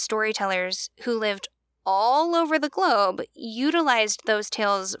generations of storytellers who lived all over the globe utilized those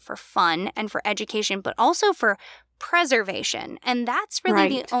tales for fun and for education, but also for preservation. And that's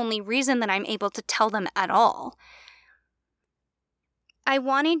really the only reason that I'm able to tell them at all. I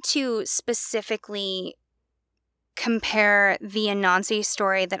wanted to specifically compare the Anansi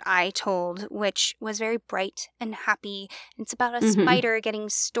story that I told, which was very bright and happy. It's about a spider getting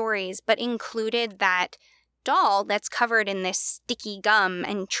stories, but included that doll that's covered in this sticky gum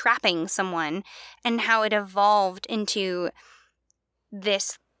and trapping someone, and how it evolved into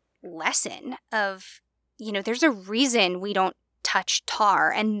this lesson of, you know, there's a reason we don't touch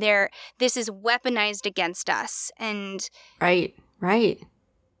tar, and this is weaponized against us. And right.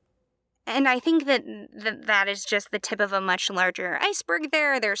 And I think that is just the tip of a much larger iceberg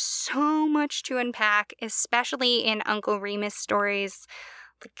there. There's so much to unpack, especially in Uncle Remus stories.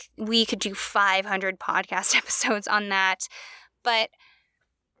 Like, we could do 500 podcast episodes on that. But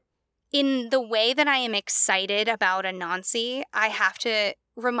in the way that I am excited about Anansi, I have to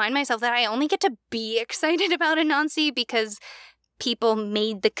remind myself that I only get to be excited about Anansi because people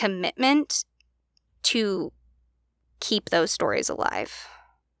made the commitment to keep those stories alive.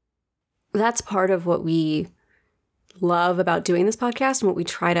 That's part of what we love about doing this podcast, and what we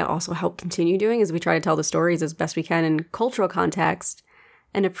try to also help continue doing is we try to tell the stories as best we can in cultural context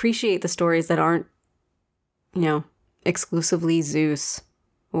and appreciate the stories that aren't, you know, exclusively Zeus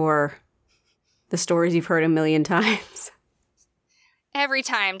or the stories you've heard a million times. Every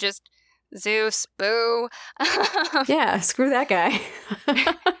time, just Zeus, boo. Yeah, screw that guy.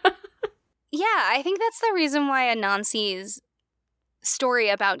 Yeah, I think that's the reason why Anansi's story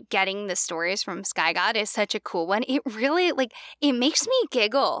about getting the stories from Sky God is such a cool one. It really, like, it makes me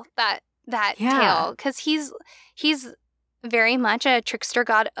giggle, that tale, because he's very much a trickster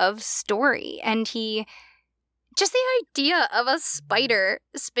god of story, and just the idea of a spider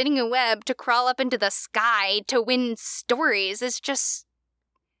spinning a web to crawl up into the sky to win stories is just,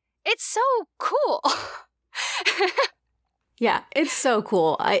 it's so cool. Yeah, it's so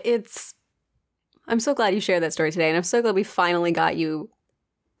cool. I'm so glad you shared that story today, and I'm so glad we finally got you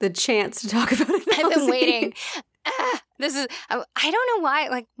the chance to talk about it. I've been waiting. I don't know why.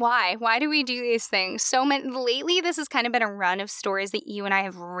 Like, why? Why do we do these things? So many lately. This has kind of been a run of stories that you and I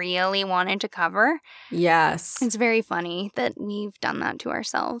have really wanted to cover. Yes, it's very funny that we've done that to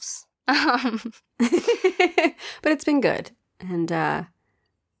ourselves. But it's been good, and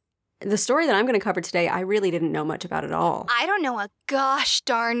the story that I'm going to cover today, I really didn't know much about at all. I don't know a gosh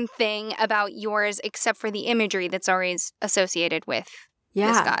darn thing about yours except for the imagery that's always associated with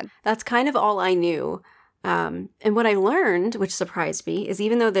this god. That's kind of all I knew. And what I learned, which surprised me, is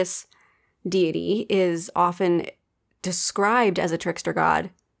even though this deity is often described as a trickster god,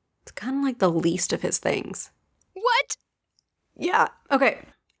 it's kind of like the least of his things. What? Yeah. Okay.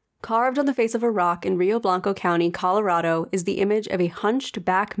 Carved on the face of a rock in Rio Blanco County, Colorado, is the image of a hunched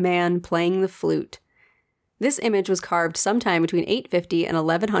back man playing the flute. This image was carved sometime between 850 and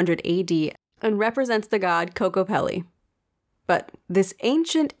 1100 AD and represents the god Kokopelli. But this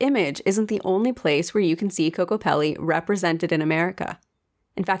ancient image isn't the only place where you can see Kokopelli represented in America.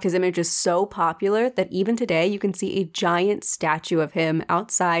 In fact, his image is so popular that even today you can see a giant statue of him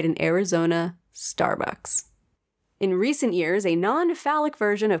outside an Arizona Starbucks. In recent years, a non-phallic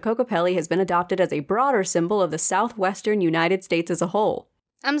version of Kokopelli has been adopted as a broader symbol of the southwestern United States as a whole.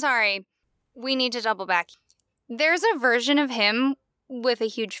 I'm sorry. We need to double back. There's a version of him with a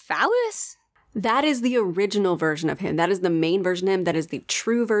huge phallus? That is the original version of him. That is the main version of him. That is the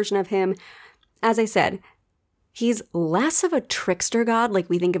true version of him. As I said, he's less of a trickster god like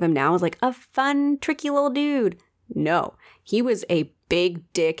we think of him now as like a fun, tricky little dude. No, he was a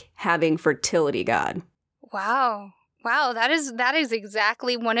big dick having fertility god. Wow. Wow, that is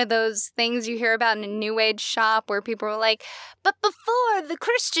exactly one of those things you hear about in a New Age shop where people are like, but before the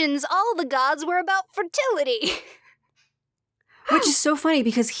Christians, all the gods were about fertility. Which is so funny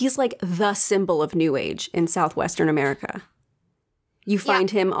because he's like the symbol of New Age in Southwestern America. You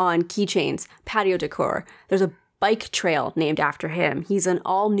find him on keychains, patio decor. There's a bike trail named after him. He's in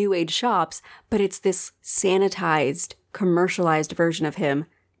all New Age shops, but it's this sanitized, commercialized version of him,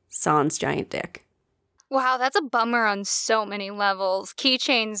 sans giant dick. Wow, that's a bummer on so many levels.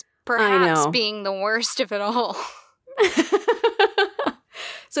 Keychains perhaps being the worst of it all.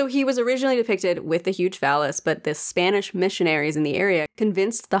 So he was originally depicted with the huge phallus, but the Spanish missionaries in the area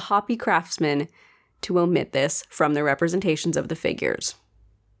convinced the hoppy craftsmen to omit this from their representations of the figures.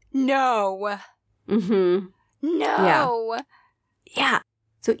 No. Mm-hmm. No. Yeah.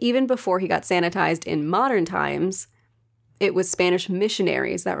 So even before he got sanitized in modern times, it was Spanish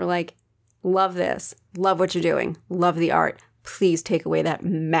missionaries that were like, love this, love what you're doing, love the art. Please take away that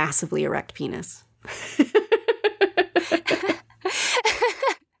massively erect penis.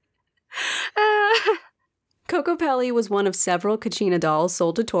 Kokopelli was one of several Kachina dolls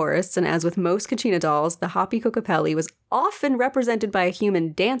sold to tourists, and as with most Kachina dolls, the Hoppy Kokopelli was often represented by a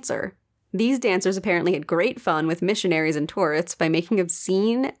human dancer. These dancers apparently had great fun with missionaries and tourists by making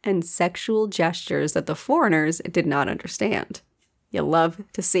obscene and sexual gestures that the foreigners did not understand. You'll love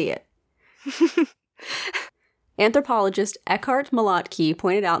to see it. Anthropologist Eckhart Malotki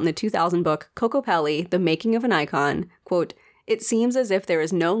pointed out in the 2000 book Kokopelli, The Making of an Icon, quote, "It seems as if there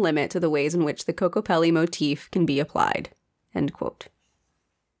is no limit to the ways in which the Kokopelli motif can be applied." End quote.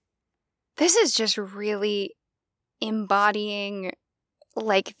 This is just really embodying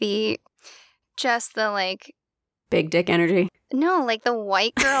like the big dick energy. No, like the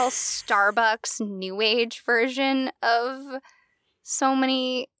white girl Starbucks New Age version of so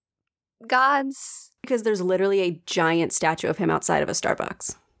many gods. Because there's literally a giant statue of him outside of a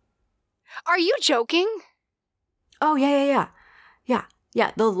Starbucks. Are you joking? Oh, yeah.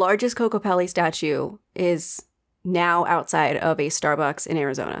 The largest Kokopelli statue is now outside of a Starbucks in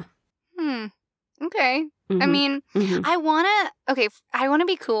Arizona. Okay. Mm-hmm. I mean, Mm-hmm. I want to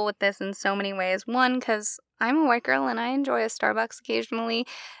be cool with this in so many ways. One, because I'm a white girl and I enjoy a Starbucks occasionally.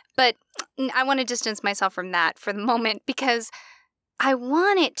 But I want to distance myself from that for the moment because I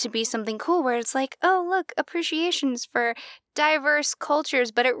want it to be something cool where it's like, oh, look, appreciations for diverse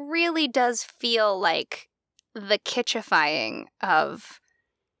cultures. But it really does feel like the kitschifying of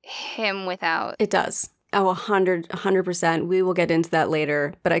him without. It does. Oh, 100%. We will get into that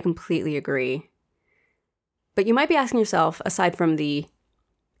later, but I completely agree. But you might be asking yourself, aside from the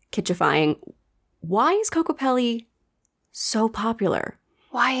kitschifying, why is Kokopelli so popular?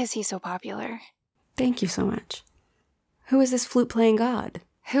 Why is he so popular? Thank you so much. Who is this flute-playing god?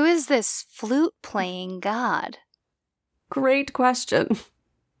 Who is this flute-playing god? Great question.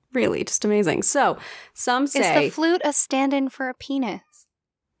 Really, just amazing. So, some say... Is the flute a stand-in for a penis?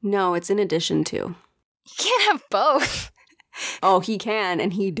 No, it's in addition to. You can't have both. Oh, he can,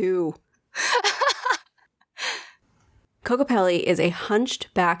 and he do. Kokopelli is a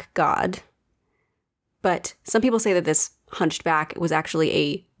hunched back god, but some people say that this hunched back was actually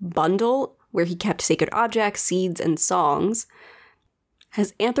a bundle where he kept sacred objects, seeds, and songs.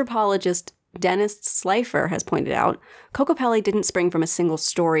 As anthropologist Dennis Slifer has pointed out, Kokopelli didn't spring from a single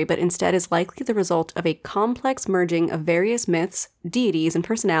story, but instead is likely the result of a complex merging of various myths, deities, and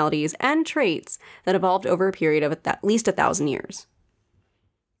personalities, and traits that evolved over a period of at least 1,000 years.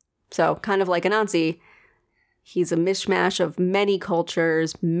 So, kind of like Anansi, he's a mishmash of many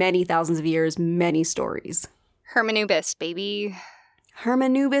cultures, many thousands of years, many stories. Hermanubis, baby.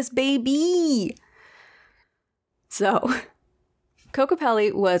 Hermanubis, baby! So...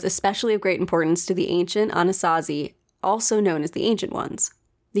 Kokopelli was especially of great importance to the ancient Anasazi, also known as the Ancient Ones.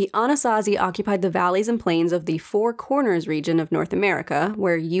 The Anasazi occupied the valleys and plains of the Four Corners region of North America,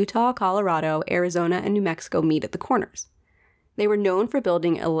 where Utah, Colorado, Arizona, and New Mexico meet at the corners. They were known for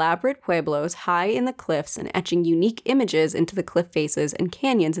building elaborate pueblos high in the cliffs and etching unique images into the cliff faces and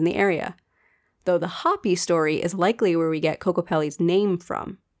canyons in the area, though the Hopi story is likely where we get Kokopelli's name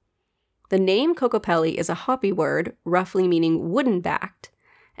from. The name Kokopelli is a Hopi word, roughly meaning wooden-backed,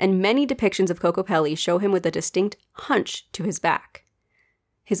 and many depictions of Kokopelli show him with a distinct hunch to his back.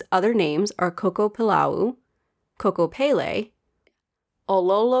 His other names are Kokopelau, Kokopele,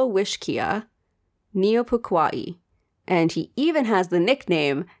 Ololowishkia, Neopukwai, and he even has the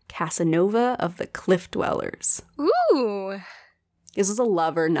nickname Casanova of the Cliff Dwellers. Ooh! This is a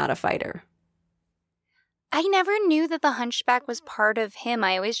lover, not a fighter. I never knew that the hunchback was part of him.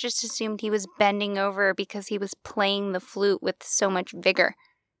 I always just assumed he was bending over because he was playing the flute with so much vigor.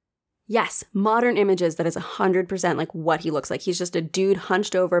 Yes, modern images, that is 100% like what he looks like. He's just a dude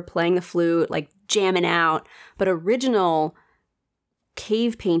hunched over, playing the flute, like jamming out. But original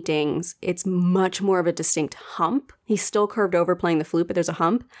cave paintings, it's much more of a distinct hump. He's still curved over playing the flute, but there's a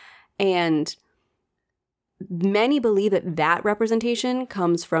hump. And many believe that that representation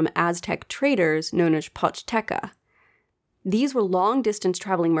comes from Aztec traders known as Pochteca. These were long-distance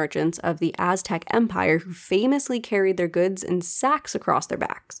traveling merchants of the Aztec Empire who famously carried their goods in sacks across their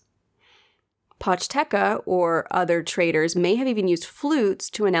backs. Pochteca or other traders may have even used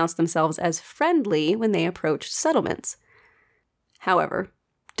flutes to announce themselves as friendly when they approached settlements. However,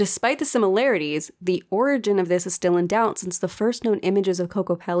 despite the similarities, the origin of this is still in doubt since the first known images of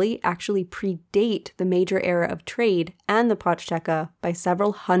Kokopelli actually predate the major era of trade and the Pochteca by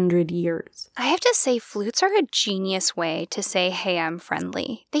several hundred years. I have to say, flutes are a genius way to say, hey, I'm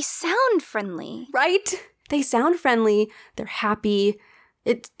friendly. They sound friendly. Right? They sound friendly. They're happy.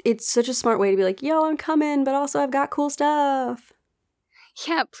 It's such a smart way to be like, yo, I'm coming, but also I've got cool stuff.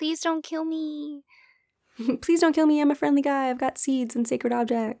 Yeah, please don't kill me. Please don't kill me. I'm a friendly guy. I've got seeds and sacred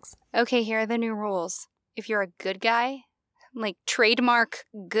objects. Okay, here are the new rules. If you're a good guy, like trademark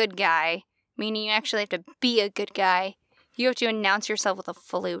good guy, meaning you actually have to be a good guy, you have to announce yourself with a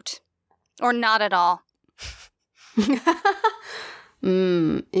flute. Or not at all.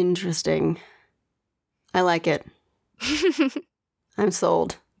 Interesting. I like it. I'm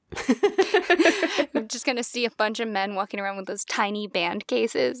sold. I'm just going to see a bunch of men walking around with those tiny band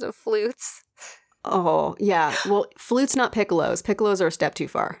cases of flutes. Oh, yeah. Well, flutes, not piccolos. Piccolos are a step too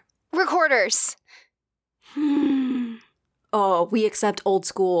far. Recorders. Oh, we accept old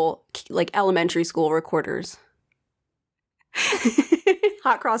school, like elementary school recorders.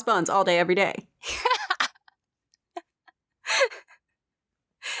 Hot cross buns all day, every day.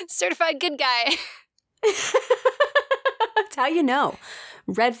 Certified good guy. That's how you know.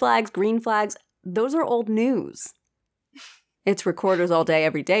 Red flags, green flags, those are old news. It's recorders all day,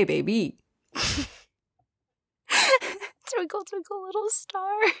 every day, baby. Twinkle, twinkle, little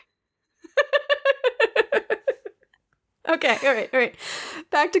star. Okay, all right.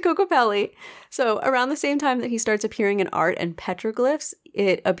 Back to Kokopelli. So around the same time that he starts appearing in art and petroglyphs,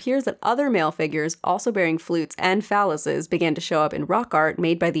 it appears that other male figures, also bearing flutes and phalluses, began to show up in rock art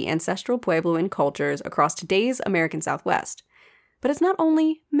made by the ancestral Puebloan cultures across today's American Southwest. But it's not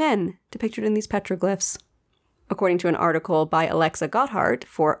only men depicted in these petroglyphs. According to an article by Alexa Gotthard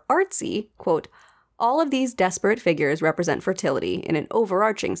for Artsy, quote, all of these desperate figures represent fertility in an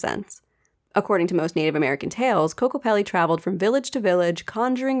overarching sense. According to most Native American tales, Kokopelli traveled from village to village,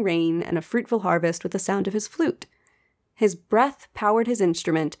 conjuring rain and a fruitful harvest with the sound of his flute. His breath powered his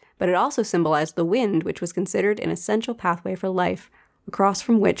instrument, but it also symbolized the wind, which was considered an essential pathway for life, across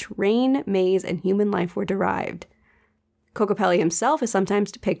from which rain, maize, and human life were derived. Kokopelli himself is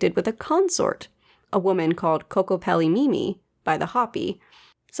sometimes depicted with a consort, a woman called Kokopelli Mimi by the Hopi.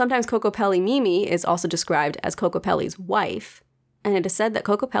 Sometimes Kokopelli Mimi is also described as Kokopelli's wife, and it is said that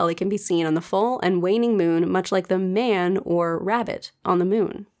Kokopelli can be seen on the full and waning moon, much like the man or rabbit on the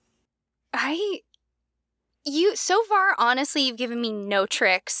moon. So far, honestly, you've given me no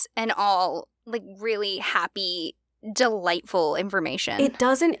tricks and all, like, really happy, delightful information.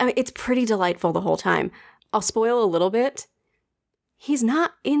 It's pretty delightful the whole time. I'll spoil a little bit. He's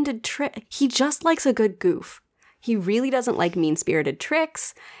not into tricks. He just likes a good goof. He really doesn't like mean-spirited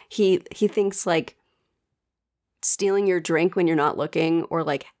tricks. He thinks, like, stealing your drink when you're not looking or,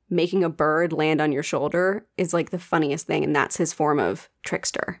 like, making a bird land on your shoulder is, like, the funniest thing, and that's his form of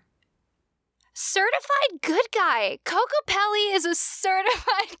trickster. Certified good guy. Kokopelli is a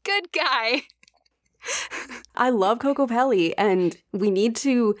certified good guy. I love Kokopelli, and we need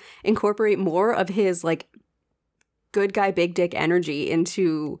to incorporate more of his, like, good guy, big dick energy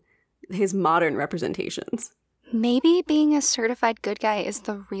into his modern representations. Maybe being a certified good guy is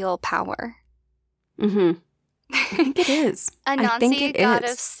the real power. Mm-hmm. I think it is. Anansi, god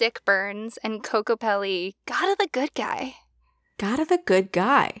of sick burns, and Kokopelli, god of the good guy. God of the good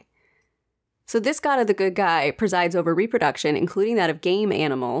guy. So this god of the good guy presides over reproduction, including that of game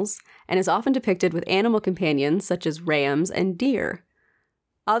animals, and is often depicted with animal companions such as rams and deer.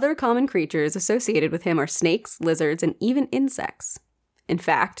 Other common creatures associated with him are snakes, lizards, and even insects. In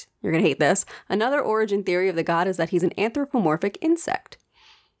fact, you're going to hate this, another origin theory of the god is that he's an anthropomorphic insect.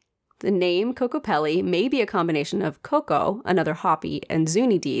 The name Kokopelli may be a combination of Koko, another Hopi and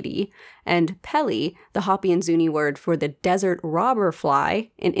Zuni deity, and Peli, the Hopi and Zuni word for the desert robber fly,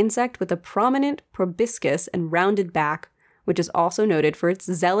 an insect with a prominent proboscis and rounded back, which is also noted for its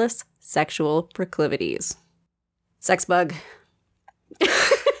zealous sexual proclivities. Sex bug.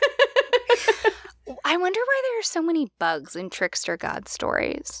 I wonder why there are so many bugs in trickster god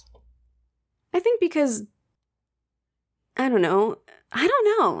stories. I think because, I don't know.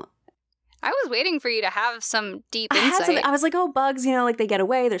 I was waiting for you to have some deep insight. I was like, oh, bugs, like they get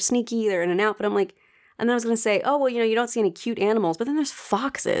away, they're sneaky, they're in and out. But I'm like, and then I was going to say, oh, well, you don't see any cute animals. But then there's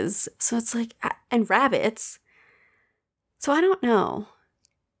foxes. So it's like, and rabbits. So I don't know.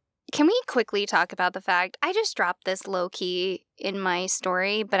 Can we quickly talk about the fact, I just dropped this low-key in my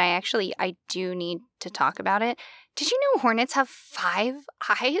story, but I do need to talk about it. Did you know hornets have 5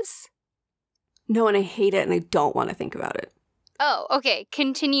 eyes? No, and I hate it, and I don't want to think about it. Oh, okay.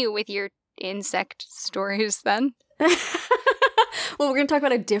 Continue with your insect stories then. Well, we're going to talk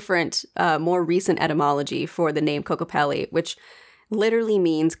about a different, more recent etymology for the name Kokopelli, which literally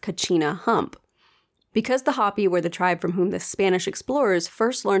means Kachina hump. Because the Hopi were the tribe from whom the Spanish explorers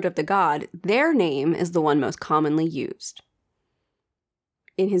first learned of the god, their name is the one most commonly used.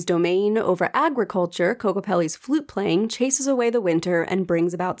 In his domain over agriculture, Kokopelli's flute playing chases away the winter and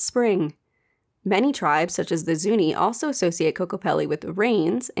brings about spring. Many tribes, such as the Zuni, also associate Kokopelli with the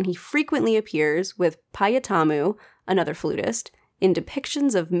rains, and he frequently appears with Payatamu, another flutist, in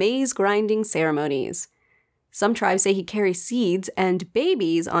depictions of maize-grinding ceremonies. Some tribes say he carries seeds and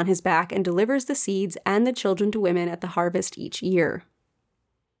babies on his back and delivers the seeds and the children to women at the harvest each year.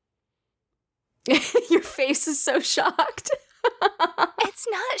 Your face is so shocked. It's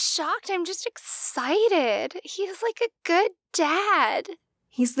not shocked. I'm just excited. He's like a good dad.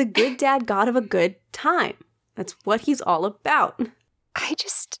 He's the good dad, god of a good time. That's what he's all about.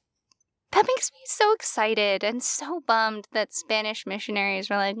 That makes me so excited and so bummed that Spanish missionaries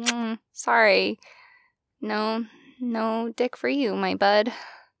were like, sorry. No dick for you, my bud.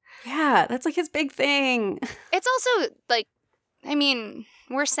 Yeah, that's like his big thing. It's also like,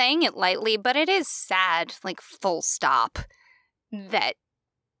 we're saying it lightly, but it is sad, like full stop, that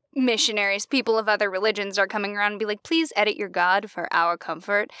missionaries, people of other religions are coming around and be like, please edit your God for our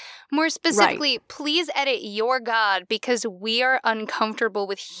comfort. More specifically, Please edit your God because we are uncomfortable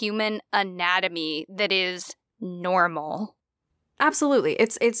with human anatomy that is normal. Absolutely.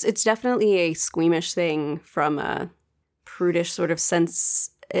 It's definitely a squeamish thing from a prudish sort of sense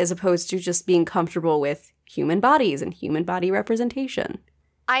as opposed to just being comfortable with human bodies and human body representation.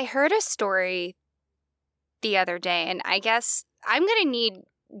 I heard a story the other day, and I guess I'm going to need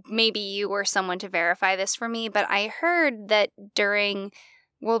maybe you or someone to verify this for me, but I heard that during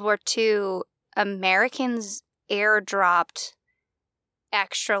World War II, Americans airdropped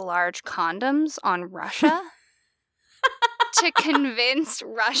extra large condoms on Russia to convince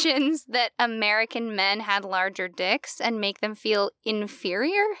Russians that American men had larger dicks and make them feel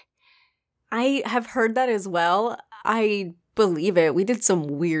inferior. I have heard that as well. I believe it. We did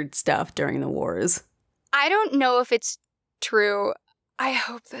some weird stuff during the wars. I don't know if it's true. I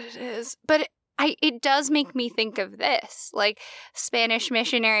hope that it is. But it does make me think of this. Like, Spanish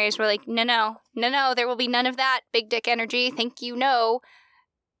missionaries were like, no, there will be none of that big dick energy. Thank you, no.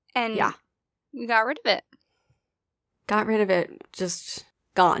 And we got rid of it. Got rid of it. Just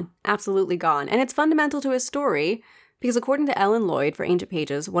gone. Absolutely gone. And it's fundamental to his story because according to Ellen Lloyd for Ancient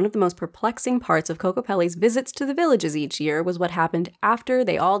Pages, one of the most perplexing parts of Kokopelli's visits to the villages each year was what happened after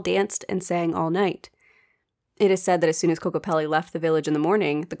they all danced and sang all night. It is said that as soon as Kokopelli left the village in the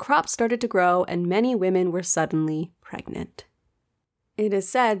morning, the crops started to grow and many women were suddenly pregnant. It is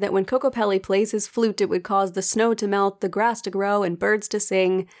said that when Kokopelli plays his flute, it would cause the snow to melt, the grass to grow, and birds to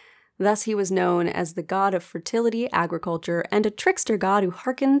sing. Thus he was known as the god of fertility, agriculture, and a trickster god who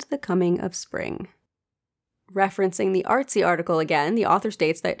hearkened the coming of spring. Referencing the Artsy article again, the author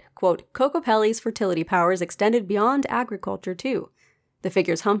states that, quote, Kokopelli's fertility powers extended beyond agriculture too. The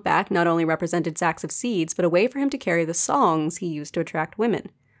figure's humpback not only represented sacks of seeds, but a way for him to carry the songs he used to attract women.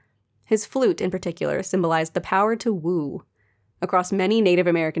 His flute, in particular, symbolized the power to woo. Across many Native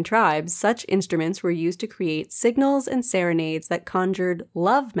American tribes, such instruments were used to create signals and serenades that conjured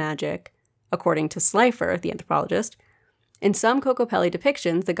love magic, according to Slifer, the anthropologist. In some Kokopelli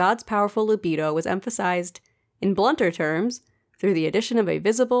depictions, the god's powerful libido was emphasized, in blunter terms, through the addition of a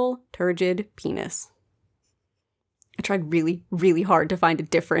visible, turgid penis. I tried really, really hard to find a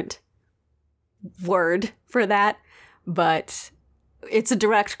different word for that, but it's a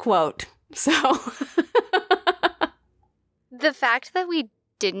direct quote, so... The fact that we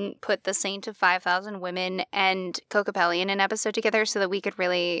didn't put the Saint of 5,000 Women and Kokopelli in an episode together so that we could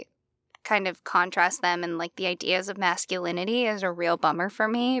really kind of contrast them and like the ideas of masculinity is a real bummer for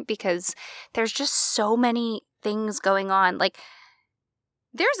me, because there's just so many things going on. Like,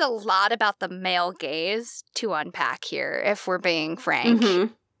 there's a lot about the male gaze to unpack here, if we're being frank.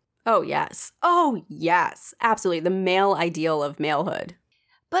 Mm-hmm. Oh, yes. Oh, yes. Absolutely. The male ideal of malehood.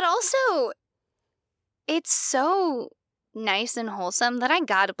 But also, it's so nice and wholesome that I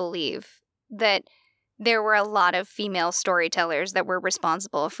gotta believe that there were a lot of female storytellers that were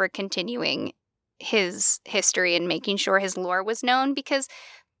responsible for continuing his history and making sure his lore was known, because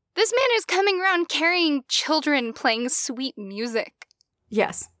this man is coming around carrying children playing sweet music.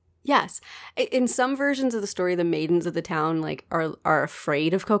 Yes. Yes. In some versions of the story, the maidens of the town like are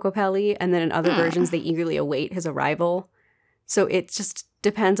afraid of Kokopelli, and then in other versions, they eagerly await his arrival. So it just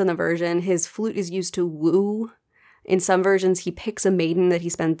depends on the version. His flute is used to woo. In some versions, he picks a maiden that he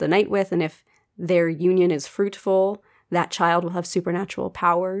spends the night with, and if their union is fruitful, that child will have supernatural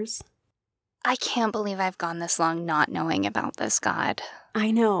powers. I can't believe I've gone this long not knowing about this god.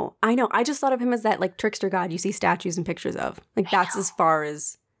 I know. I just thought of him as that, like, trickster god you see statues and pictures of. Like, that's as far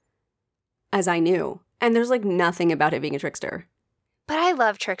as I knew. And there's, like, nothing about it being a trickster. But I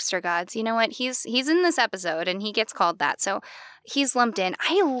love trickster gods. You know what? He's in this episode, and he gets called that, so he's lumped in.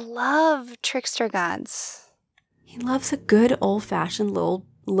 I love trickster gods. He loves a good old-fashioned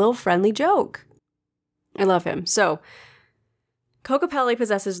little friendly joke. I love him. So, Kokopelli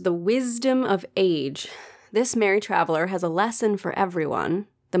possesses the wisdom of age. This merry traveler has a lesson for everyone.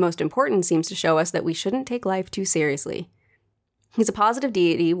 The most important seems to show us that we shouldn't take life too seriously. He's a positive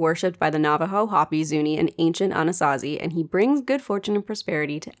deity worshipped by the Navajo, Hopi, Zuni, and ancient Anasazi, and he brings good fortune and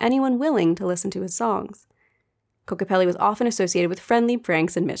prosperity to anyone willing to listen to his songs. Kokopelli was often associated with friendly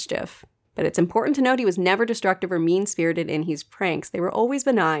pranks and mischief. But it's important to note he was never destructive or mean-spirited in his pranks. They were always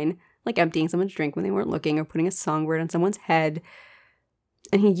benign, like emptying someone's drink when they weren't looking or putting a songbird on someone's head.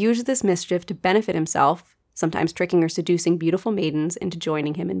 And he used this mischief to benefit himself, sometimes tricking or seducing beautiful maidens into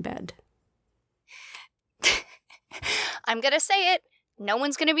joining him in bed. I'm gonna say it. No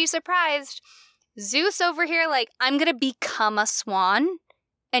one's gonna be surprised. Zeus over here like, I'm gonna become a swan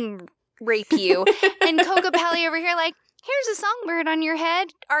and rape you. And Kokopelli over here like, here's a songbird on your head.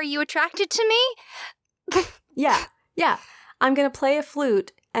 Are you attracted to me? Yeah. I'm going to play a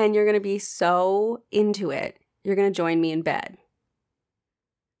flute, and you're going to be so into it. You're going to join me in bed.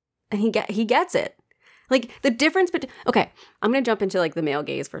 And he gets it. Like, the difference between... Okay, I'm going to jump into, like, the male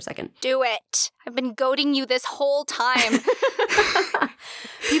gaze for a second. Do it. I've been goading you this whole time.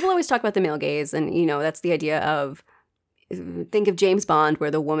 People always talk about the male gaze, and, you know, that's the idea of... Think of James Bond, where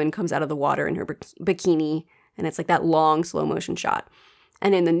the woman comes out of the water in her bikini, and it's like that long slow motion shot.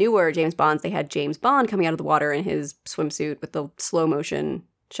 And in the newer James Bonds, they had James Bond coming out of the water in his swimsuit with the slow motion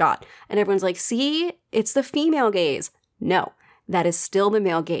shot. And everyone's like, see, it's the female gaze. No, that is still the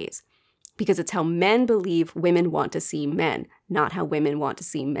male gaze. Because it's how men believe women want to see men, not how women want to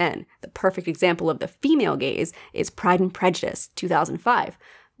see men. The perfect example of the female gaze is Pride and Prejudice, 2005.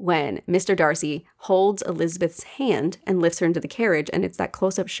 When Mr. Darcy holds Elizabeth's hand and lifts her into the carriage, and it's that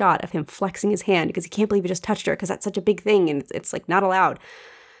close-up shot of him flexing his hand because he can't believe he just touched her because that's such a big thing, and it's like not allowed.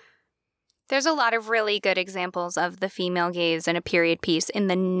 There's a lot of really good examples of the female gaze in a period piece in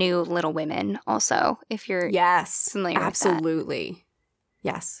the new Little Women also, if you're familiar with that. Absolutely.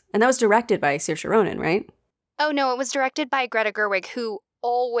 Yes. And that was directed by Saoirse Ronan, right? Oh, no, it was directed by Greta Gerwig, who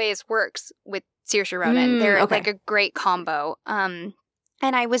always works with Saoirse Ronan. They're like a great combo.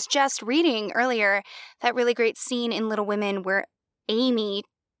 And I was just reading earlier that really great scene in Little Women where Amy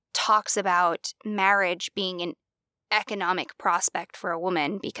talks about marriage being an economic prospect for a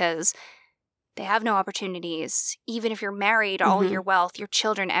woman because they have no opportunities. Even if you're married, all your wealth, your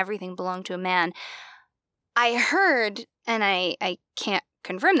children, everything belong to a man. I heard, and I can't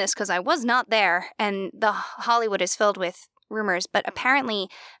confirm this because I was not there, and the Hollywood is filled with rumors, but apparently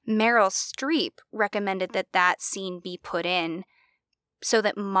Meryl Streep recommended that scene be put in so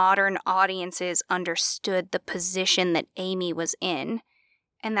that modern audiences understood the position that Amy was in.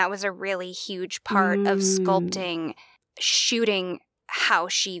 And that was a really huge part of sculpting, shooting how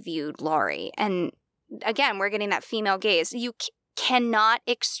she viewed Laurie. And again, we're getting that female gaze. You cannot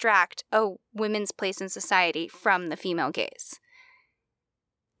extract a women's place in society from the female gaze.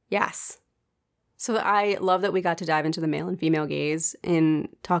 Yes. So I love that we got to dive into the male and female gaze in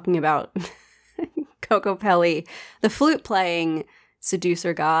talking about Kokopelli, the flute-playing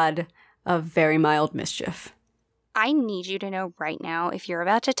seducer god of very mild mischief. I need you to know right now, if you're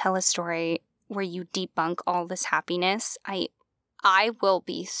about to tell a story where you debunk all this happiness, I will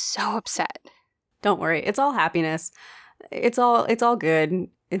be so upset. Don't worry, it's all happiness. It's all good.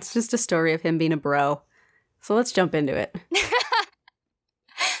 It's just a story of him being a bro. So let's jump into it.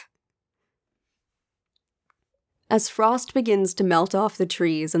 As frost begins to melt off the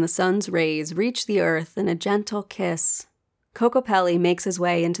trees and the sun's rays reach the earth in a gentle kiss, Kokopelli makes his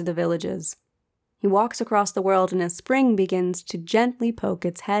way into the villages. He walks across the world, and as spring begins to gently poke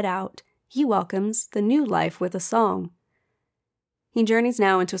its head out, he welcomes the new life with a song. He journeys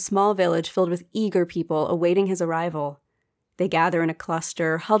now into a small village filled with eager people awaiting his arrival. They gather in a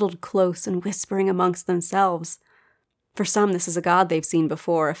cluster, huddled close and whispering amongst themselves. For some, this is a god they've seen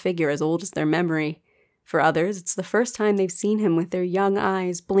before, a figure as old as their memory. For others, it's the first time they've seen him with their young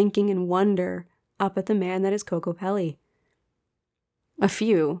eyes blinking in wonder up at the man that is Kokopelli. A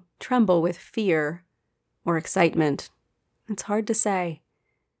few tremble with fear or excitement. It's hard to say.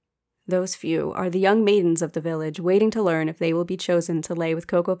 Those few are the young maidens of the village waiting to learn if they will be chosen to lay with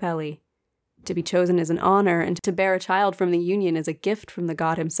Kokopelli. To be chosen is an honor, and to bear a child from the union is a gift from the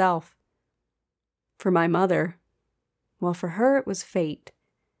god himself. For my mother, well, for her it was fate.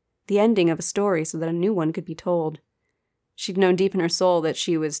 The ending of a story so that a new one could be told. She'd known deep in her soul that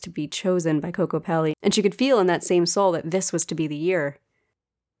she was to be chosen by Kokopelli, and she could feel in that same soul that this was to be the year.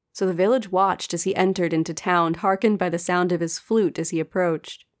 So the village watched as he entered into town, hearkened by the sound of his flute as he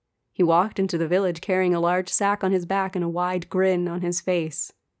approached. He walked into the village carrying a large sack on his back and a wide grin on his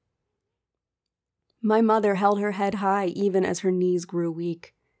face. My mother held her head high even as her knees grew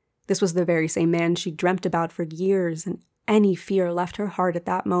weak. This was the very same man she dreamt about for years, and any fear left her heart at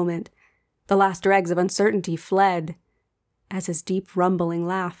that moment. The last dregs of uncertainty fled as his deep rumbling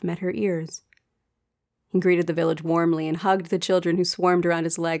laugh met her ears. He greeted the village warmly and hugged the children who swarmed around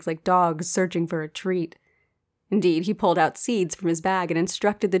his legs like dogs searching for a treat. Indeed, he pulled out seeds from his bag and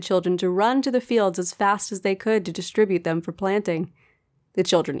instructed the children to run to the fields as fast as they could to distribute them for planting. The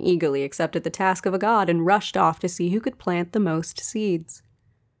children eagerly accepted the task of a god and rushed off to see who could plant the most seeds.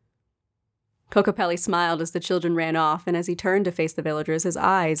 Kokopelli smiled as the children ran off, and as he turned to face the villagers, his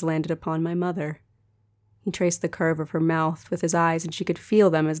eyes landed upon my mother. He traced the curve of her mouth with his eyes, and she could feel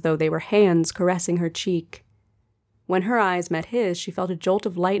them as though they were hands caressing her cheek. When her eyes met his, she felt a jolt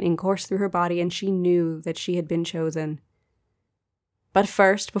of lightning course through her body, and she knew that she had been chosen. But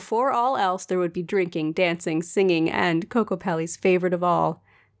first, before all else, there would be drinking, dancing, singing, and Kokopelli's favorite of all,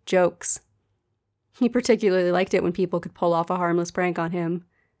 jokes. He particularly liked it when people could pull off a harmless prank on him.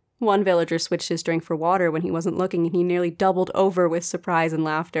 One villager switched his drink for water when he wasn't looking, and he nearly doubled over with surprise and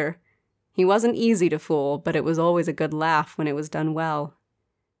laughter. He wasn't easy to fool, but it was always a good laugh when it was done well.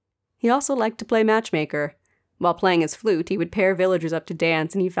 He also liked to play matchmaker. While playing his flute, he would pair villagers up to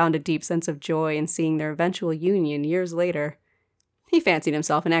dance, and he found a deep sense of joy in seeing their eventual union years later. He fancied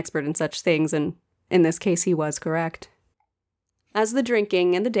himself an expert in such things, and in this case he was correct. As the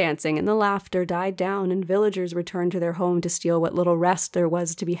drinking and the dancing and the laughter died down and villagers returned to their home to steal what little rest there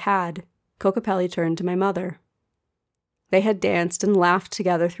was to be had, Kokopelli turned to my mother. They had danced and laughed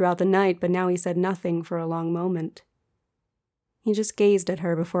together throughout the night, but now he said nothing for a long moment. He just gazed at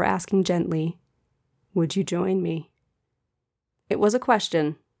her before asking gently, "Would you join me?" It was a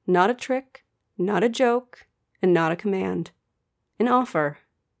question, not a trick, not a joke, and not a command. An offer.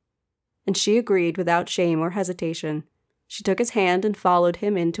 And she agreed without shame or hesitation. She took his hand and followed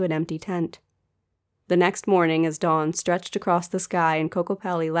him into an empty tent. The next morning, as dawn stretched across the sky and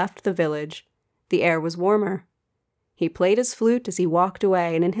Kokopelli left the village, the air was warmer. He played his flute as he walked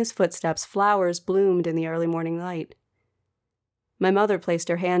away, and in his footsteps flowers bloomed in the early morning light. My mother placed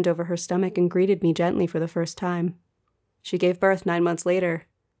her hand over her stomach and greeted me gently for the first time. She gave birth 9 months later,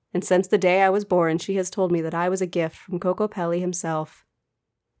 and since the day I was born, she has told me that I was a gift from Kokopelli himself.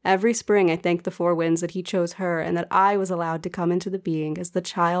 Every spring I thank the four winds that he chose her and that I was allowed to come into the being as the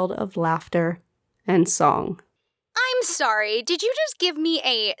child of laughter and song. I'm sorry, did you just give me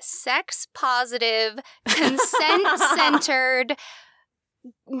a sex-positive, consent-centered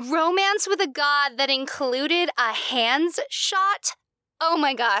romance with a god that included a hands shot? Oh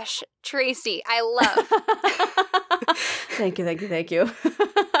my gosh, Tracy, I love. Thank you.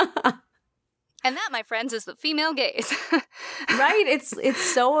 And that, my friends, is the female gaze. Right? It's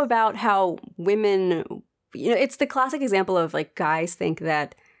so about how women, it's the classic example of like guys think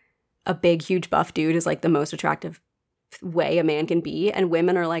that a big, huge buff dude is like the most attractive way a man can be. And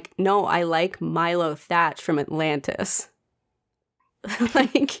women are like, no, I like Milo Thatch from Atlantis.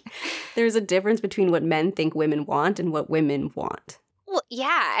 Like, there's a difference between what men think women want and what women want. Well,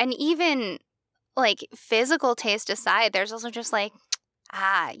 yeah. And even like physical taste aside, there's also just like,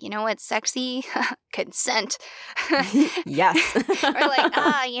 you know what's sexy? Consent. Yes. Or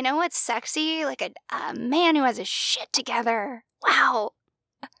like, you know what's sexy? Like a man who has his shit together. Wow.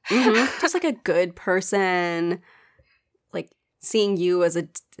 Mm-hmm. Just like a good person, like seeing you as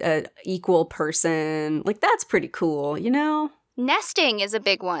a equal person. Like, that's pretty cool, you know? Nesting is a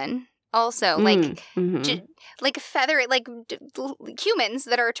big one. Also, like, like feather, like humans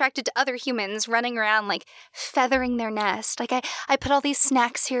that are attracted to other humans running around, like feathering their nest. Like, I put all these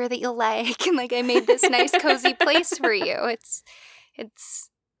snacks here that you'll like, and like I made this nice cozy place for you. It's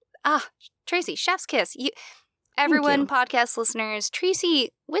Tracy, chef's kiss. Everyone, podcast listeners, Tracy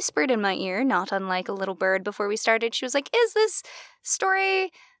whispered in my ear, not unlike a little bird before we started. She was like, "Is this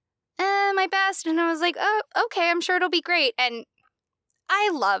story my best?" And I was like, "Oh, okay, I'm sure it'll be great." And I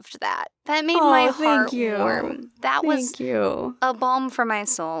loved that. That made my heart warm. That was a balm for my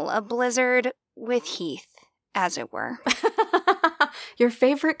soul. A blizzard with Heath, as it were. Your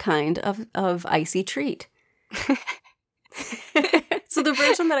favorite kind of icy treat. So the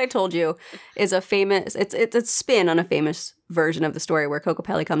version that I told you is a famous, it's a spin on a famous version of the story where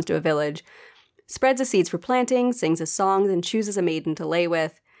Kokopelli comes to a village, spreads the seeds for planting, sings a song, then chooses a maiden to lay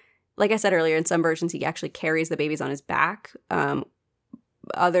with. Like I said earlier, in some versions, he actually carries the babies on his back.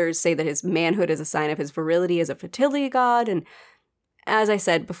 Others say that his manhood is a sign of his virility as a fertility god. And as I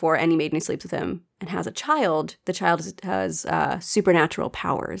said before, any maiden who sleeps with him and has a child, the child has supernatural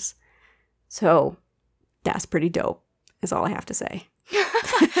powers. So that's pretty dope, is all I have to say.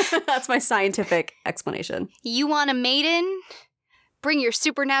 That's my scientific explanation. You want a maiden? Bring your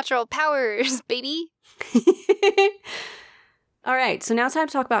supernatural powers, baby. All right, so now it's time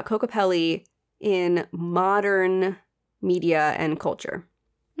to talk about Kokopelli in modern media and culture.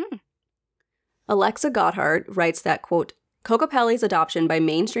 Alexa Gotthard writes that, quote, Kokopelli's adoption by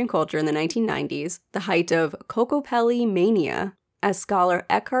mainstream culture in the 1990s, the height of Kokopelli mania, as scholar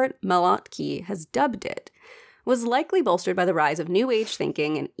Eckhart Malotki has dubbed it, was likely bolstered by the rise of New Age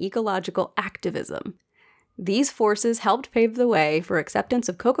thinking and ecological activism. These forces helped pave the way for acceptance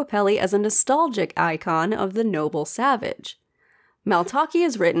of Kokopelli as a nostalgic icon of the noble savage. Malotki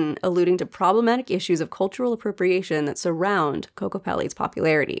has written alluding to problematic issues of cultural appropriation that surround Kokopelli's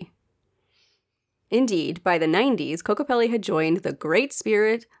popularity. Indeed, by the 90s, Kokopelli had joined the Great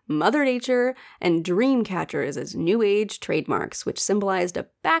Spirit, Mother Nature, and Dream Catchers as New Age trademarks, which symbolized a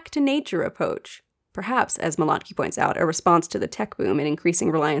back-to-nature approach. Perhaps, as Malotki points out, a response to the tech boom and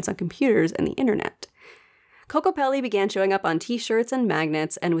increasing reliance on computers and the internet. Kokopelli began showing up on t-shirts and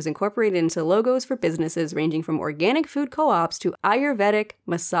magnets and was incorporated into logos for businesses ranging from organic food co-ops to Ayurvedic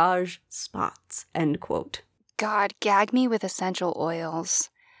massage spots, end quote. God, gag me with essential oils.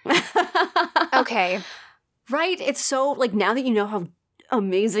 Okay. Right? It's so, like, now that you know how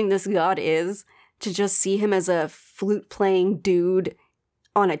amazing this god is, to just see him as a flute-playing dude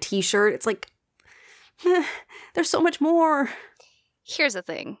on a t-shirt, it's like, there's so much more. Here's the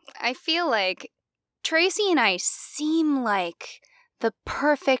thing. I feel like Tracy and I seem like the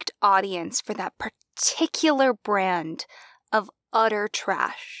perfect audience for that particular brand of utter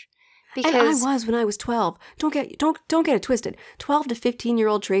trash. Because and I was when I was 12. Don't get it twisted. 12 to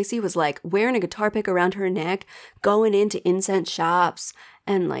 15-year-old Tracy was like wearing a guitar pick around her neck, going into incense shops,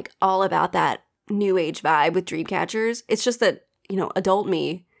 and like all about that new age vibe with dream catchers. It's just that, you know, adult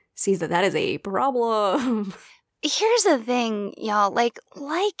me sees that is a problem. Here's the thing, y'all. Like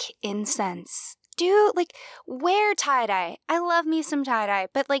incense. Wear tie-dye. I love me some tie-dye.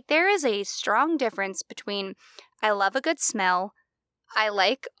 But like there is a strong difference between I love a good smell, I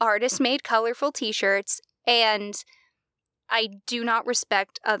like artist-made colorful t-shirts, and I do not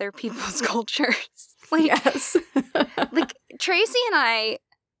respect other people's cultures. Like, yes. like Tracy and I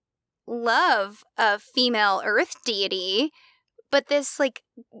love a female earth deity, but this like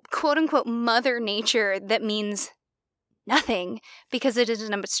quote-unquote mother nature that means nothing because it is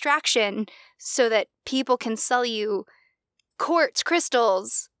an abstraction so that people can sell you quartz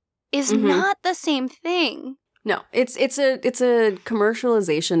crystals is not the same thing. No, it's a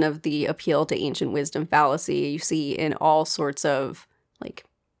commercialization of the appeal to ancient wisdom fallacy you see in all sorts of like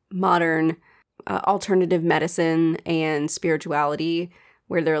modern alternative medicine and spirituality,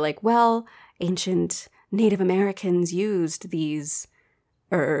 where they're like, well, ancient Native Americans used these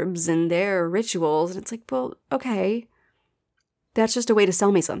herbs in their rituals, and it's like, well, okay, that's just a way to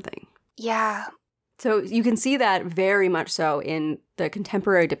sell me something. Yeah. So you can see that very much so in the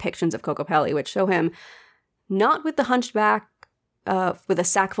contemporary depictions of Kokopelli, which show him not with the hunched back, with a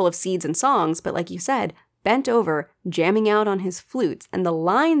sack full of seeds and songs, but like you said, bent over, jamming out on his flutes. And the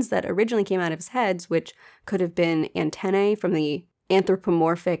lines that originally came out of his heads, which could have been antennae from the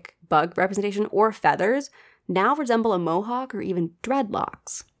anthropomorphic bug representation or feathers, now resemble a mohawk or even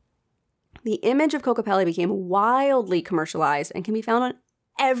dreadlocks. The image of Kokopelli became wildly commercialized and can be found on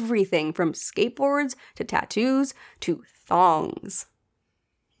everything from skateboards to tattoos to thongs.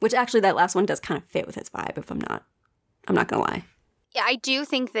 Which actually, that last one does kind of fit with his vibe, if I'm not gonna lie. Yeah, I do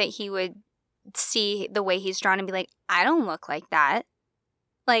think that he would see the way he's drawn and be like, I don't look like that.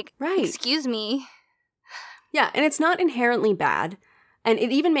 Like, right. Excuse me. Yeah, and it's not inherently bad. And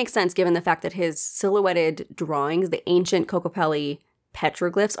it even makes sense given the fact that his silhouetted drawings, the ancient Kokopelli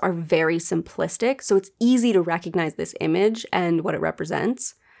petroglyphs, are very simplistic. So it's easy to recognize this image and what it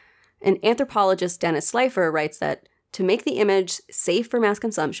represents. And anthropologist Dennis Slifer writes that to make the image safe for mass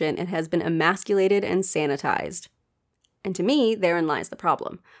consumption, it has been emasculated and sanitized. And to me, therein lies the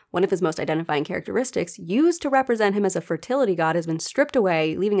problem. One of his most identifying characteristics, used to represent him as a fertility god, has been stripped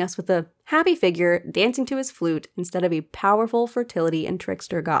away, leaving us with a happy figure dancing to his flute instead of a powerful fertility and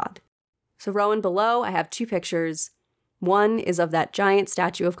trickster god. So Rowan, below, I have two pictures. One is of that giant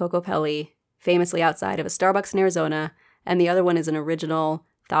statue of Kokopelli, famously outside of a Starbucks in Arizona, and the other one is an original,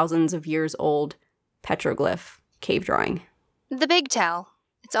 thousands of years old petroglyph cave drawing. The big tell.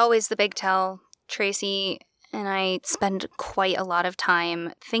 It's always the big tell. Tracy and I spend quite a lot of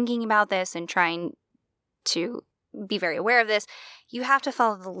time thinking about this and trying to be very aware of this. You have to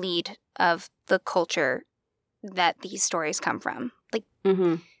follow the lead of the culture that these stories come from. Like,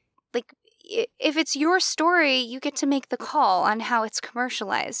 if it's your story, you get to make the call on how it's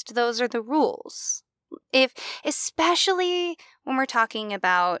commercialized. Those are the rules. Especially when we're talking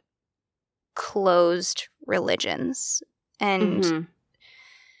about closed religions. And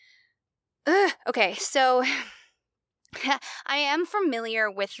okay, so I am familiar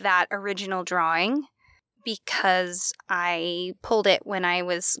with that original drawing because I pulled it when I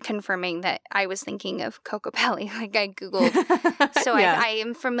was confirming that I was thinking of Kokopelli. Like, I Googled. So yeah. I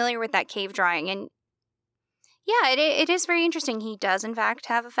am familiar with that cave drawing. And yeah, it is very interesting. He does, in fact,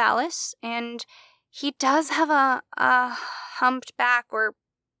 have a phallus. And he does have a humped back or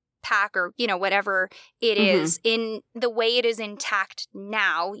pack or, whatever it is. In the way it is intact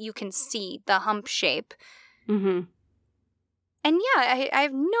now, you can see the hump shape. And yeah, I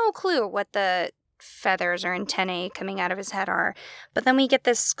have no clue what the feathers or antennae coming out of his head are. But then we get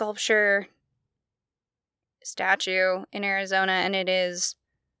this sculpture statue in Arizona, and it is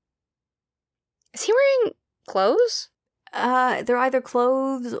he wearing clothes? They're either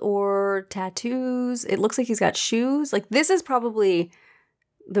clothes or tattoos. It looks like he's got shoes. Like, this is probably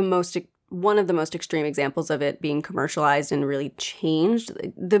one of the most extreme examples of it being commercialized and really changed.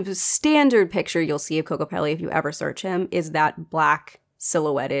 The standard picture you'll see of Kokopelli, if you ever search him, is that black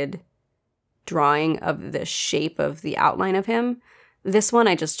silhouetted drawing of the shape of the outline of him. This one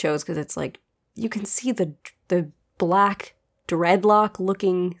I just chose because it's like, you can see the black dreadlock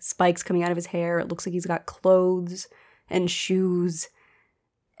looking spikes coming out of his hair. It looks like he's got clothes and shoes.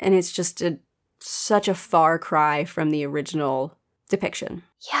 And it's just such a far cry from the original depiction.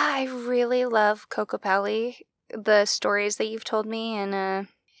 Yeah, I really love Kokopelli, the stories that you've told me, and I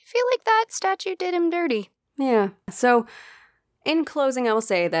feel like that statue did him dirty. Yeah. So, in closing, I will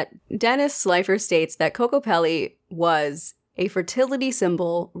say that Dennis Slifer states that Kokopelli was a fertility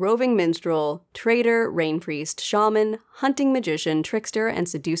symbol, roving minstrel, trader, rain priest, shaman, hunting magician, trickster, and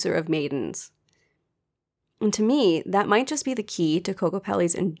seducer of maidens. And to me, that might just be the key to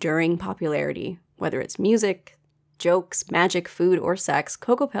Kokopelli's enduring popularity. Whether it's music, jokes, magic, food, or sex,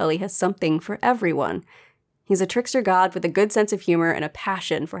 Kokopelli has something for everyone. He's a trickster god with a good sense of humor and a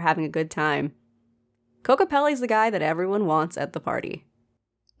passion for having a good time. Kokopelli's the guy that everyone wants at the party.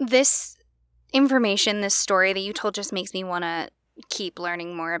 This information, this story that you told just makes me want to keep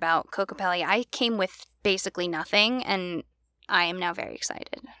learning more about Kokopelli. I came with basically nothing, and I am now very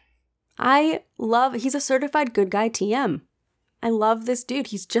excited. He's a certified good guy TM. I love this dude.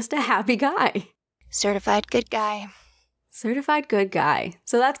 He's just a happy guy. Certified good guy. Certified good guy.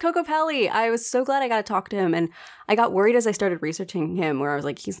 So that's Kokopelli. I was so glad I got to talk to him, and I got worried as I started researching him where I was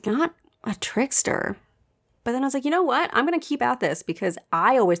like, he's not a trickster. But then I was like, you know what? I'm going to keep at this because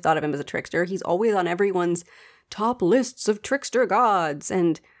I always thought of him as a trickster. He's always on everyone's top lists of trickster gods.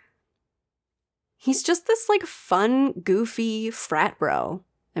 And he's just this like fun, goofy frat bro.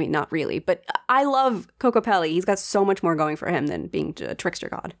 I mean, not really, but I love Kokopelli. He's got so much more going for him than being a trickster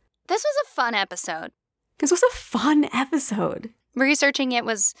god. This was a fun episode. This was a fun episode. Researching it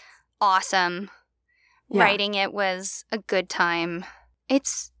was awesome. Yeah. Writing it was a good time.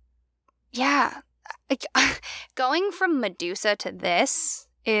 It's, yeah. Going from Medusa to this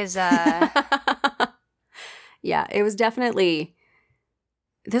is, Yeah, it was definitely,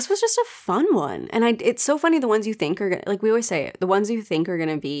 this was just a fun one. And it's so funny, the ones you think are going to, like we always say, the ones you think are going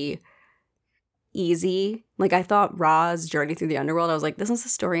to be easy. Like I thought Ra's journey through the underworld, I was like, this is a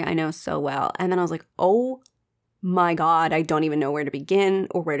story I know so well. And then I was like, oh my God, I don't even know where to begin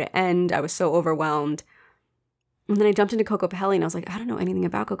or where to end. I was so overwhelmed. And then I jumped into Kokopelli and I was like, I don't know anything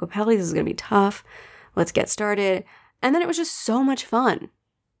about Kokopelli. This is going to be tough. Let's get started. And then it was just so much fun.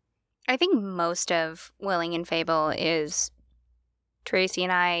 I think most of Willing and Fable is Tracy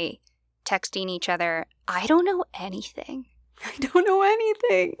and I texting each other, I don't know anything. I don't know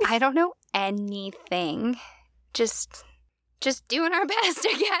anything. I don't know anything. Just doing our best,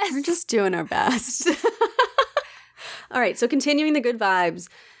 I guess. We're just doing our best. All right, so continuing the good vibes.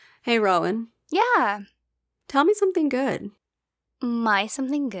 Hey, Rowan. Yeah. Tell me something good. My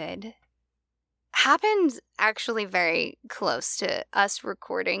something good happened actually very close to us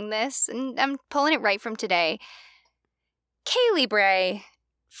recording this, and I'm pulling it right from today. Kaylee Bray,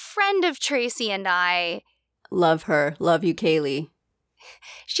 friend of Tracy and I. Love her. Love you, Kaylee.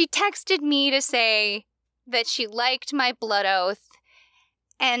 She texted me to say that she liked my blood oath,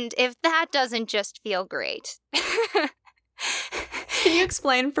 and if that doesn't just feel great. Can you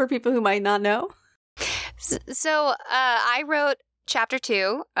explain for people who might not know? So I wrote chapter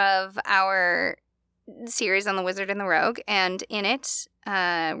 2 of our series on the Wizard and the Rogue, and in it,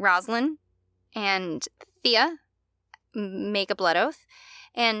 Rosalind and Thea make a blood oath,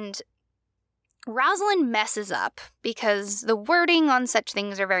 and Rosalind messes up because the wording on such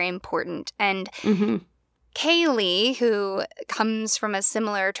things are very important, and Kaylee, who comes from a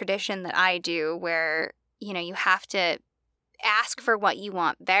similar tradition that I do, where, you know, you have to ask for what you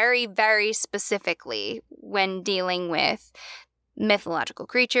want very, very specifically when dealing with mythological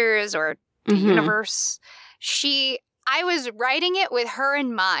creatures or the universe. I was writing it with her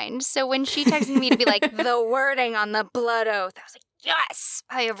in mind. So when she texted me to be like, the wording on the blood oath, I was like, yes,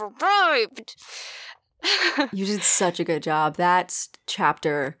 I have arrived. You did such a good job. That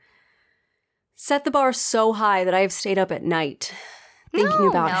chapter set the bar so high that I have stayed up at night thinking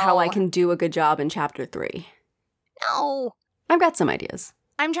about how I can do a good job in chapter 3. No. I've got some ideas.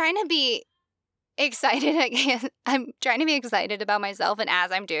 I'm trying to be excited. I'm trying to be excited about myself, and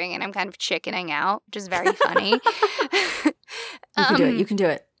as I'm doing it, I'm kind of chickening out, which is very funny. You can do it. You can do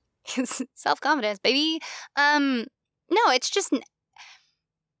it. Self-confidence, baby. No, it's just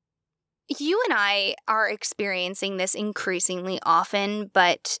you and I are experiencing this increasingly often,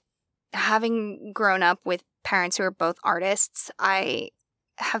 but having grown up with parents who are both artists, I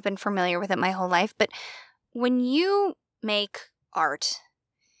have been familiar with it my whole life. But when you make art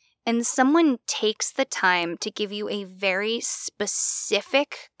and someone takes the time to give you a very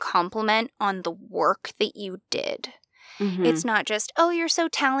specific compliment on the work that you did, it's not just, oh, you're so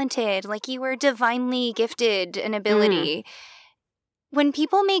talented, like you were divinely gifted an ability. When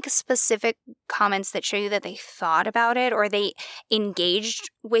people make specific comments that show you that they thought about it or they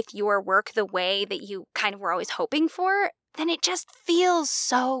engaged with your work the way that you kind of were always hoping for, then it just feels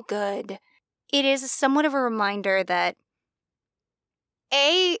so good. It is somewhat of a reminder that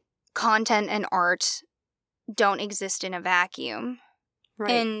A, content and art don't exist in a vacuum.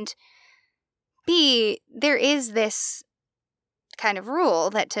 Right. And B, there is this kind of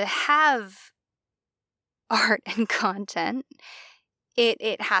rule that to have art and content,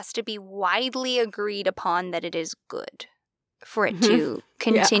 it has to be widely agreed upon that it is good for it to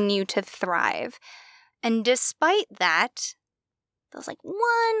continue to thrive. And despite that, those like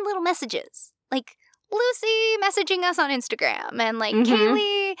one little messages, like Lucy messaging us on Instagram and like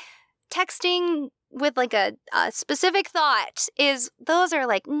Kaylee texting with like a specific thought, those are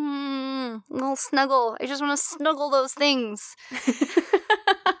like, little snuggle. I just want to snuggle those things.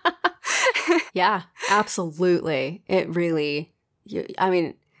 Yeah, absolutely. It really, I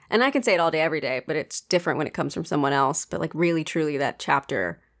mean, and I can say it all day, every day, but it's different when it comes from someone else. But like really, truly that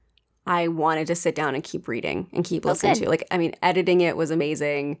chapter, I wanted to sit down and keep reading and keep listening to. Like, I mean, editing it was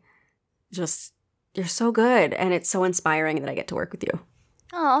amazing. Just, you're so good. And it's so inspiring that I get to work with you.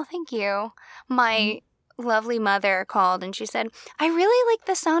 Oh, thank you. My lovely mother called and she said, I really like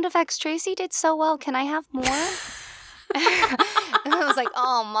the sound effects Tracy did so well. Can I have more? And I was like,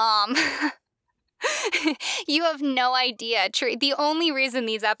 oh, Mom. You have no idea. The only reason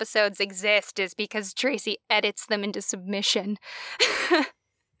these episodes exist is because Tracy edits them into submission.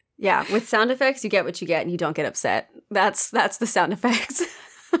 Yeah, with sound effects, you get what you get and you don't get upset. That's the sound effects.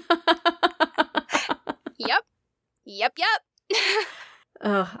 Yep.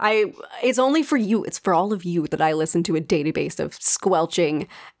 It's only for you. It's for all of you that I listen to a database of squelching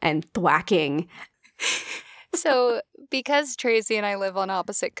and thwacking. So, because Tracy and I live on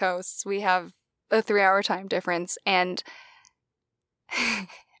opposite coasts, we have a 3-hour time difference, and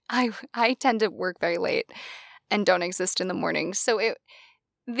I tend to work very late and don't exist in the morning. So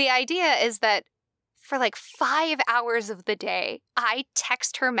the idea is that for like 5 hours of the day, I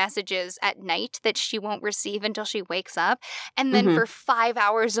text her messages at night that she won't receive until she wakes up. And then for 5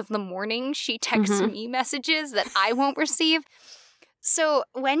 hours of the morning, she texts me messages that I won't receive. So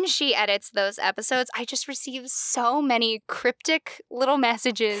when she edits those episodes, I just receive so many cryptic little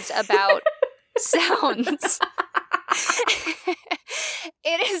messages about sounds.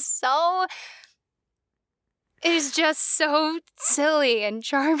 It is just so silly and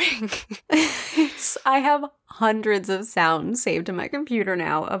charming. I have hundreds of sounds saved to my computer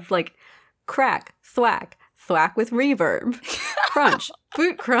now of like crack, thwack, thwack with reverb, crunch,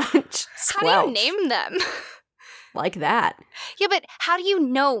 boot crunch, squelch. How do you name them? Like that. Yeah, but how do you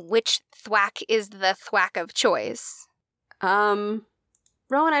know which thwack is the thwack of choice? Rowan,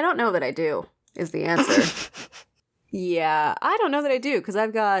 I don't know that I do, is the answer. Yeah, I don't know that I do, because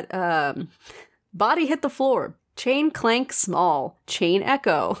I've got body hit the floor, chain clank small, chain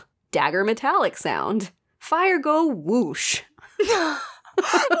echo, dagger metallic sound, fire go whoosh.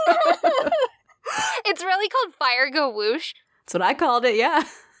 It's really called fire go whoosh? That's what I called it, yeah.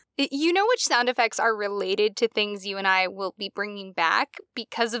 You know which sound effects are related to things you and I will be bringing back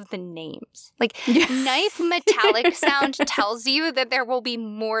because of the names. Like, knife metallic sound tells you that there will be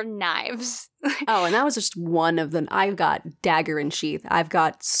more knives. Oh, and that was just one of them. I've got dagger in sheath. I've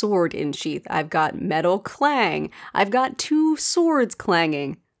got sword in sheath. I've got metal clang. I've got 2 swords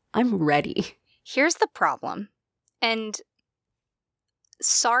clanging. I'm ready. Here's the problem. And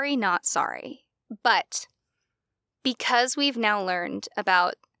sorry, not sorry. But because we've now learned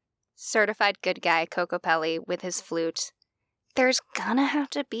about certified good guy Kokopelli with his flute, there's gonna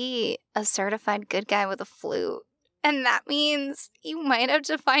have to be a certified good guy with a flute. And that means you might have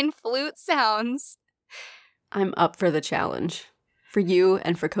to find flute sounds. I'm up for the challenge. For you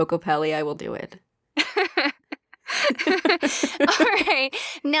and for Kokopelli, I will do it. All right.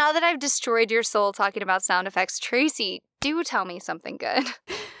 Now that I've destroyed your soul talking about sound effects, Tracy, do tell me something good.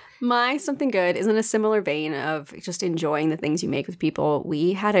 My something good is in a similar vein of just enjoying the things you make with people.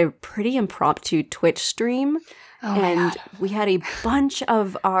 We had a pretty impromptu Twitch stream, and we had a bunch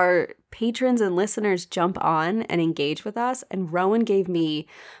of our patrons and listeners jump on and engage with us. And Rowan gave me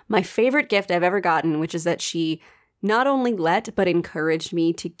my favorite gift I've ever gotten, which is that she not only let but encouraged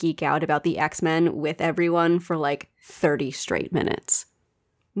me to geek out about the X-Men with everyone for like 30 straight minutes.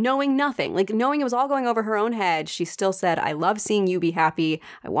 Knowing nothing, like knowing it was all going over her own head, she still said, I love seeing you be happy.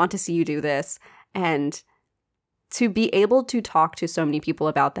 I want to see you do this. And to be able to talk to so many people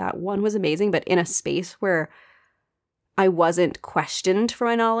about that, one, was amazing, but in a space where I wasn't questioned for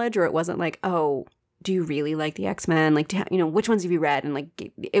my knowledge, or it wasn't like, oh, do you really like the X-Men? Like, which ones have you read? And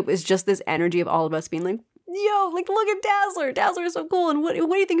like, it was just this energy of all of us being like, yo, like, look at Dazzler. Dazzler is so cool. And what do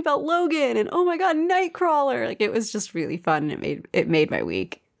you think about Logan? And oh my God, Nightcrawler. Like, it was just really fun. And it made my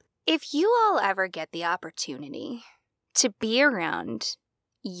week. If you all ever get the opportunity to be around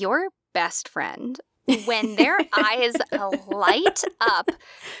your best friend when their eyes light up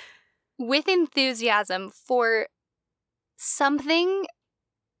with enthusiasm for something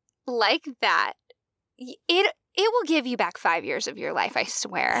like that, it will give you back 5 years of your life, I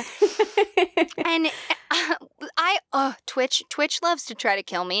swear. And Twitch loves to try to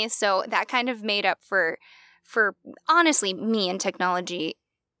kill me, so that kind of made up for honestly me and technology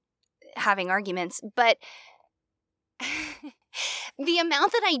having arguments. But the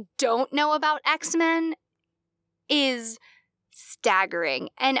amount that I don't know about X-Men is staggering,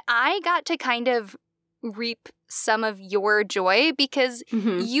 and I got to kind of reap some of your joy because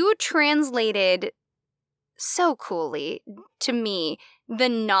you translated so coolly to me the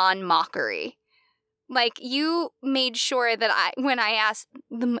non-mockery. Like, you made sure that when I asked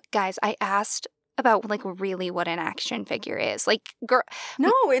the guys, I asked about like really what an action figure is. Like, girl,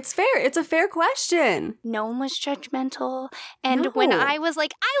 no, it's fair. It's a fair question. No one was judgmental. And when I was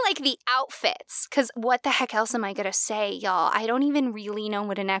like, I like the outfits, because what the heck else am I gonna say, y'all? I don't even really know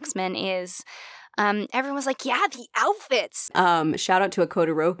what an X-Men is. Everyone was like, yeah, the outfits. Shout out to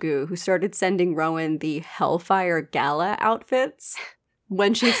Akotoroku, who started sending Rowan the Hellfire Gala outfits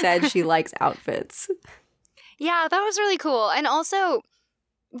when she said she likes outfits. Yeah, that was really cool. And also,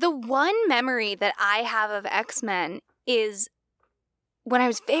 the one memory that I have of X-Men is when I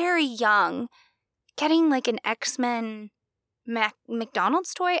was very young, getting like an X-Men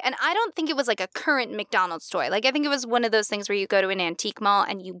McDonald's toy, and I don't think it was like a current McDonald's toy. Like, I think it was one of those things where you go to an antique mall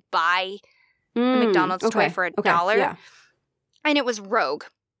and you buy a McDonald's toy for $1. Yeah. And it was Rogue.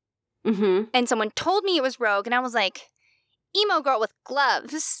 Mm-hmm. And someone told me it was Rogue, and I was like, emo girl with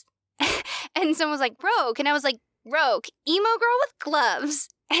gloves. And someone was like, Rogue. And I was like, Rogue, emo girl with gloves.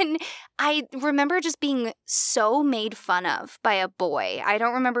 And I remember just being so made fun of by a boy. I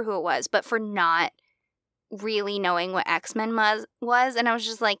don't remember who it was, but for not really knowing what X-Men was. And I was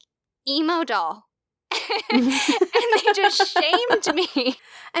just like, emo doll. And they just shamed me.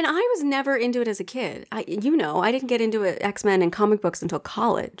 And I was never into it as a kid. I didn't get into X-Men and comic books until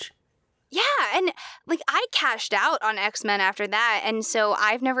college. Yeah, and like I cashed out on X-Men after that, and so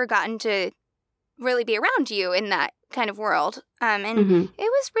I've never gotten to really be around you in that kind of world. And it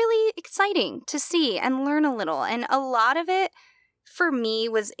was really exciting to see and learn a little. And a lot of it for me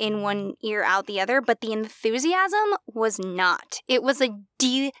was in one ear out the other, but the enthusiasm was not. It was a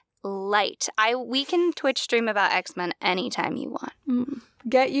delight. We can Twitch stream about X-Men anytime you want.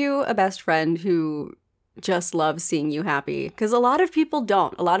 Get you a best friend who just loves seeing you happy, because a lot of people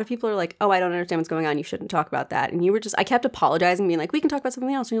don't. A lot of people are like, oh, I don't understand what's going on, you shouldn't talk about that. And you were just, I kept apologizing, being like, we can talk about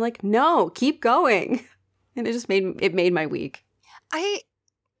something else. And you're like, no, keep going. And it just made my week.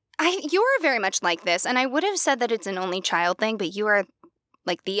 You're very much like this, and I would have said that it's an only child thing, but you are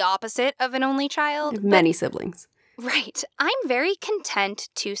like the opposite of an only child. I have many siblings. Right. I'm very content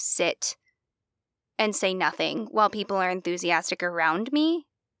to sit and say nothing while people are enthusiastic around me.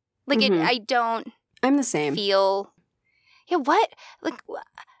 Like, I don't... I'm the same. Feel... Yeah, what? Like,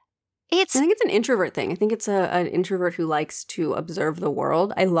 I think it's an introvert thing. I think it's an introvert who likes to observe the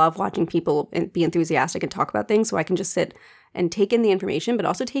world. I love watching people be enthusiastic and talk about things, so I can just sit and take in the information, but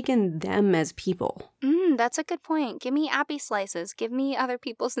also take in them as people. That's a good point. Give me appy slices. Give me other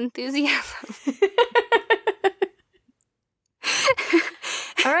people's enthusiasm.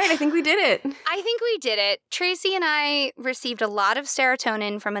 All right, I think we did it. I think we did it. Tracy and I received a lot of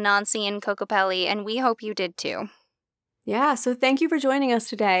serotonin from Anansi and Kokopelli, and we hope you did too. Yeah, so thank you for joining us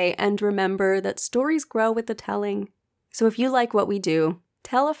today, and remember that stories grow with the telling. So if you like what we do,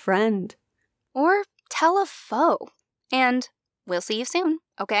 tell a friend. Or tell a foe. And we'll see you soon,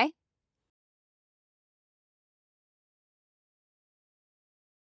 okay?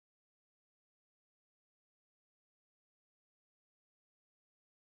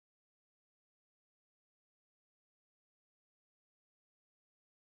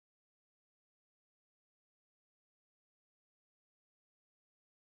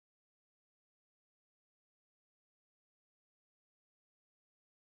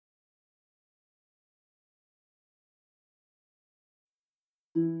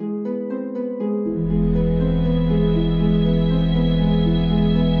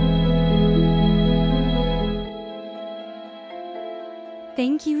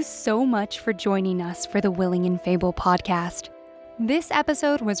 Thank you so much for joining us for the Willing and Fable podcast. This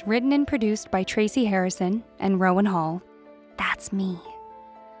episode was written and produced by Tracy Harrison and Rowan Hall. That's me.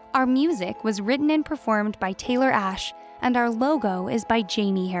 Our music was written and performed by Taylor Ash, and our logo is by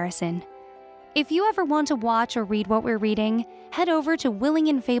Jamie Harrison. If you ever want to watch or read what we're reading, head over to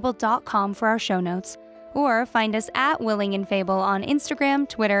willingandfable.com for our show notes, or find us at Willing and Fable on Instagram,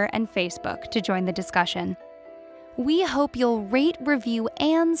 Twitter, and Facebook to join the discussion. We hope you'll rate, review,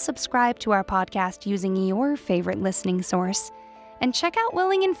 and subscribe to our podcast using your favorite listening source. And check out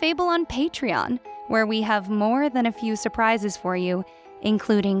Willing and Fable on Patreon, where we have more than a few surprises for you,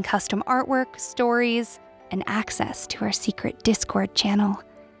 including custom artwork, stories, and access to our secret Discord channel.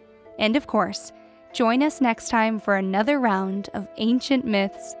 And of course, join us next time for another round of ancient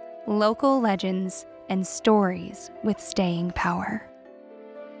myths, local legends, and stories with staying power.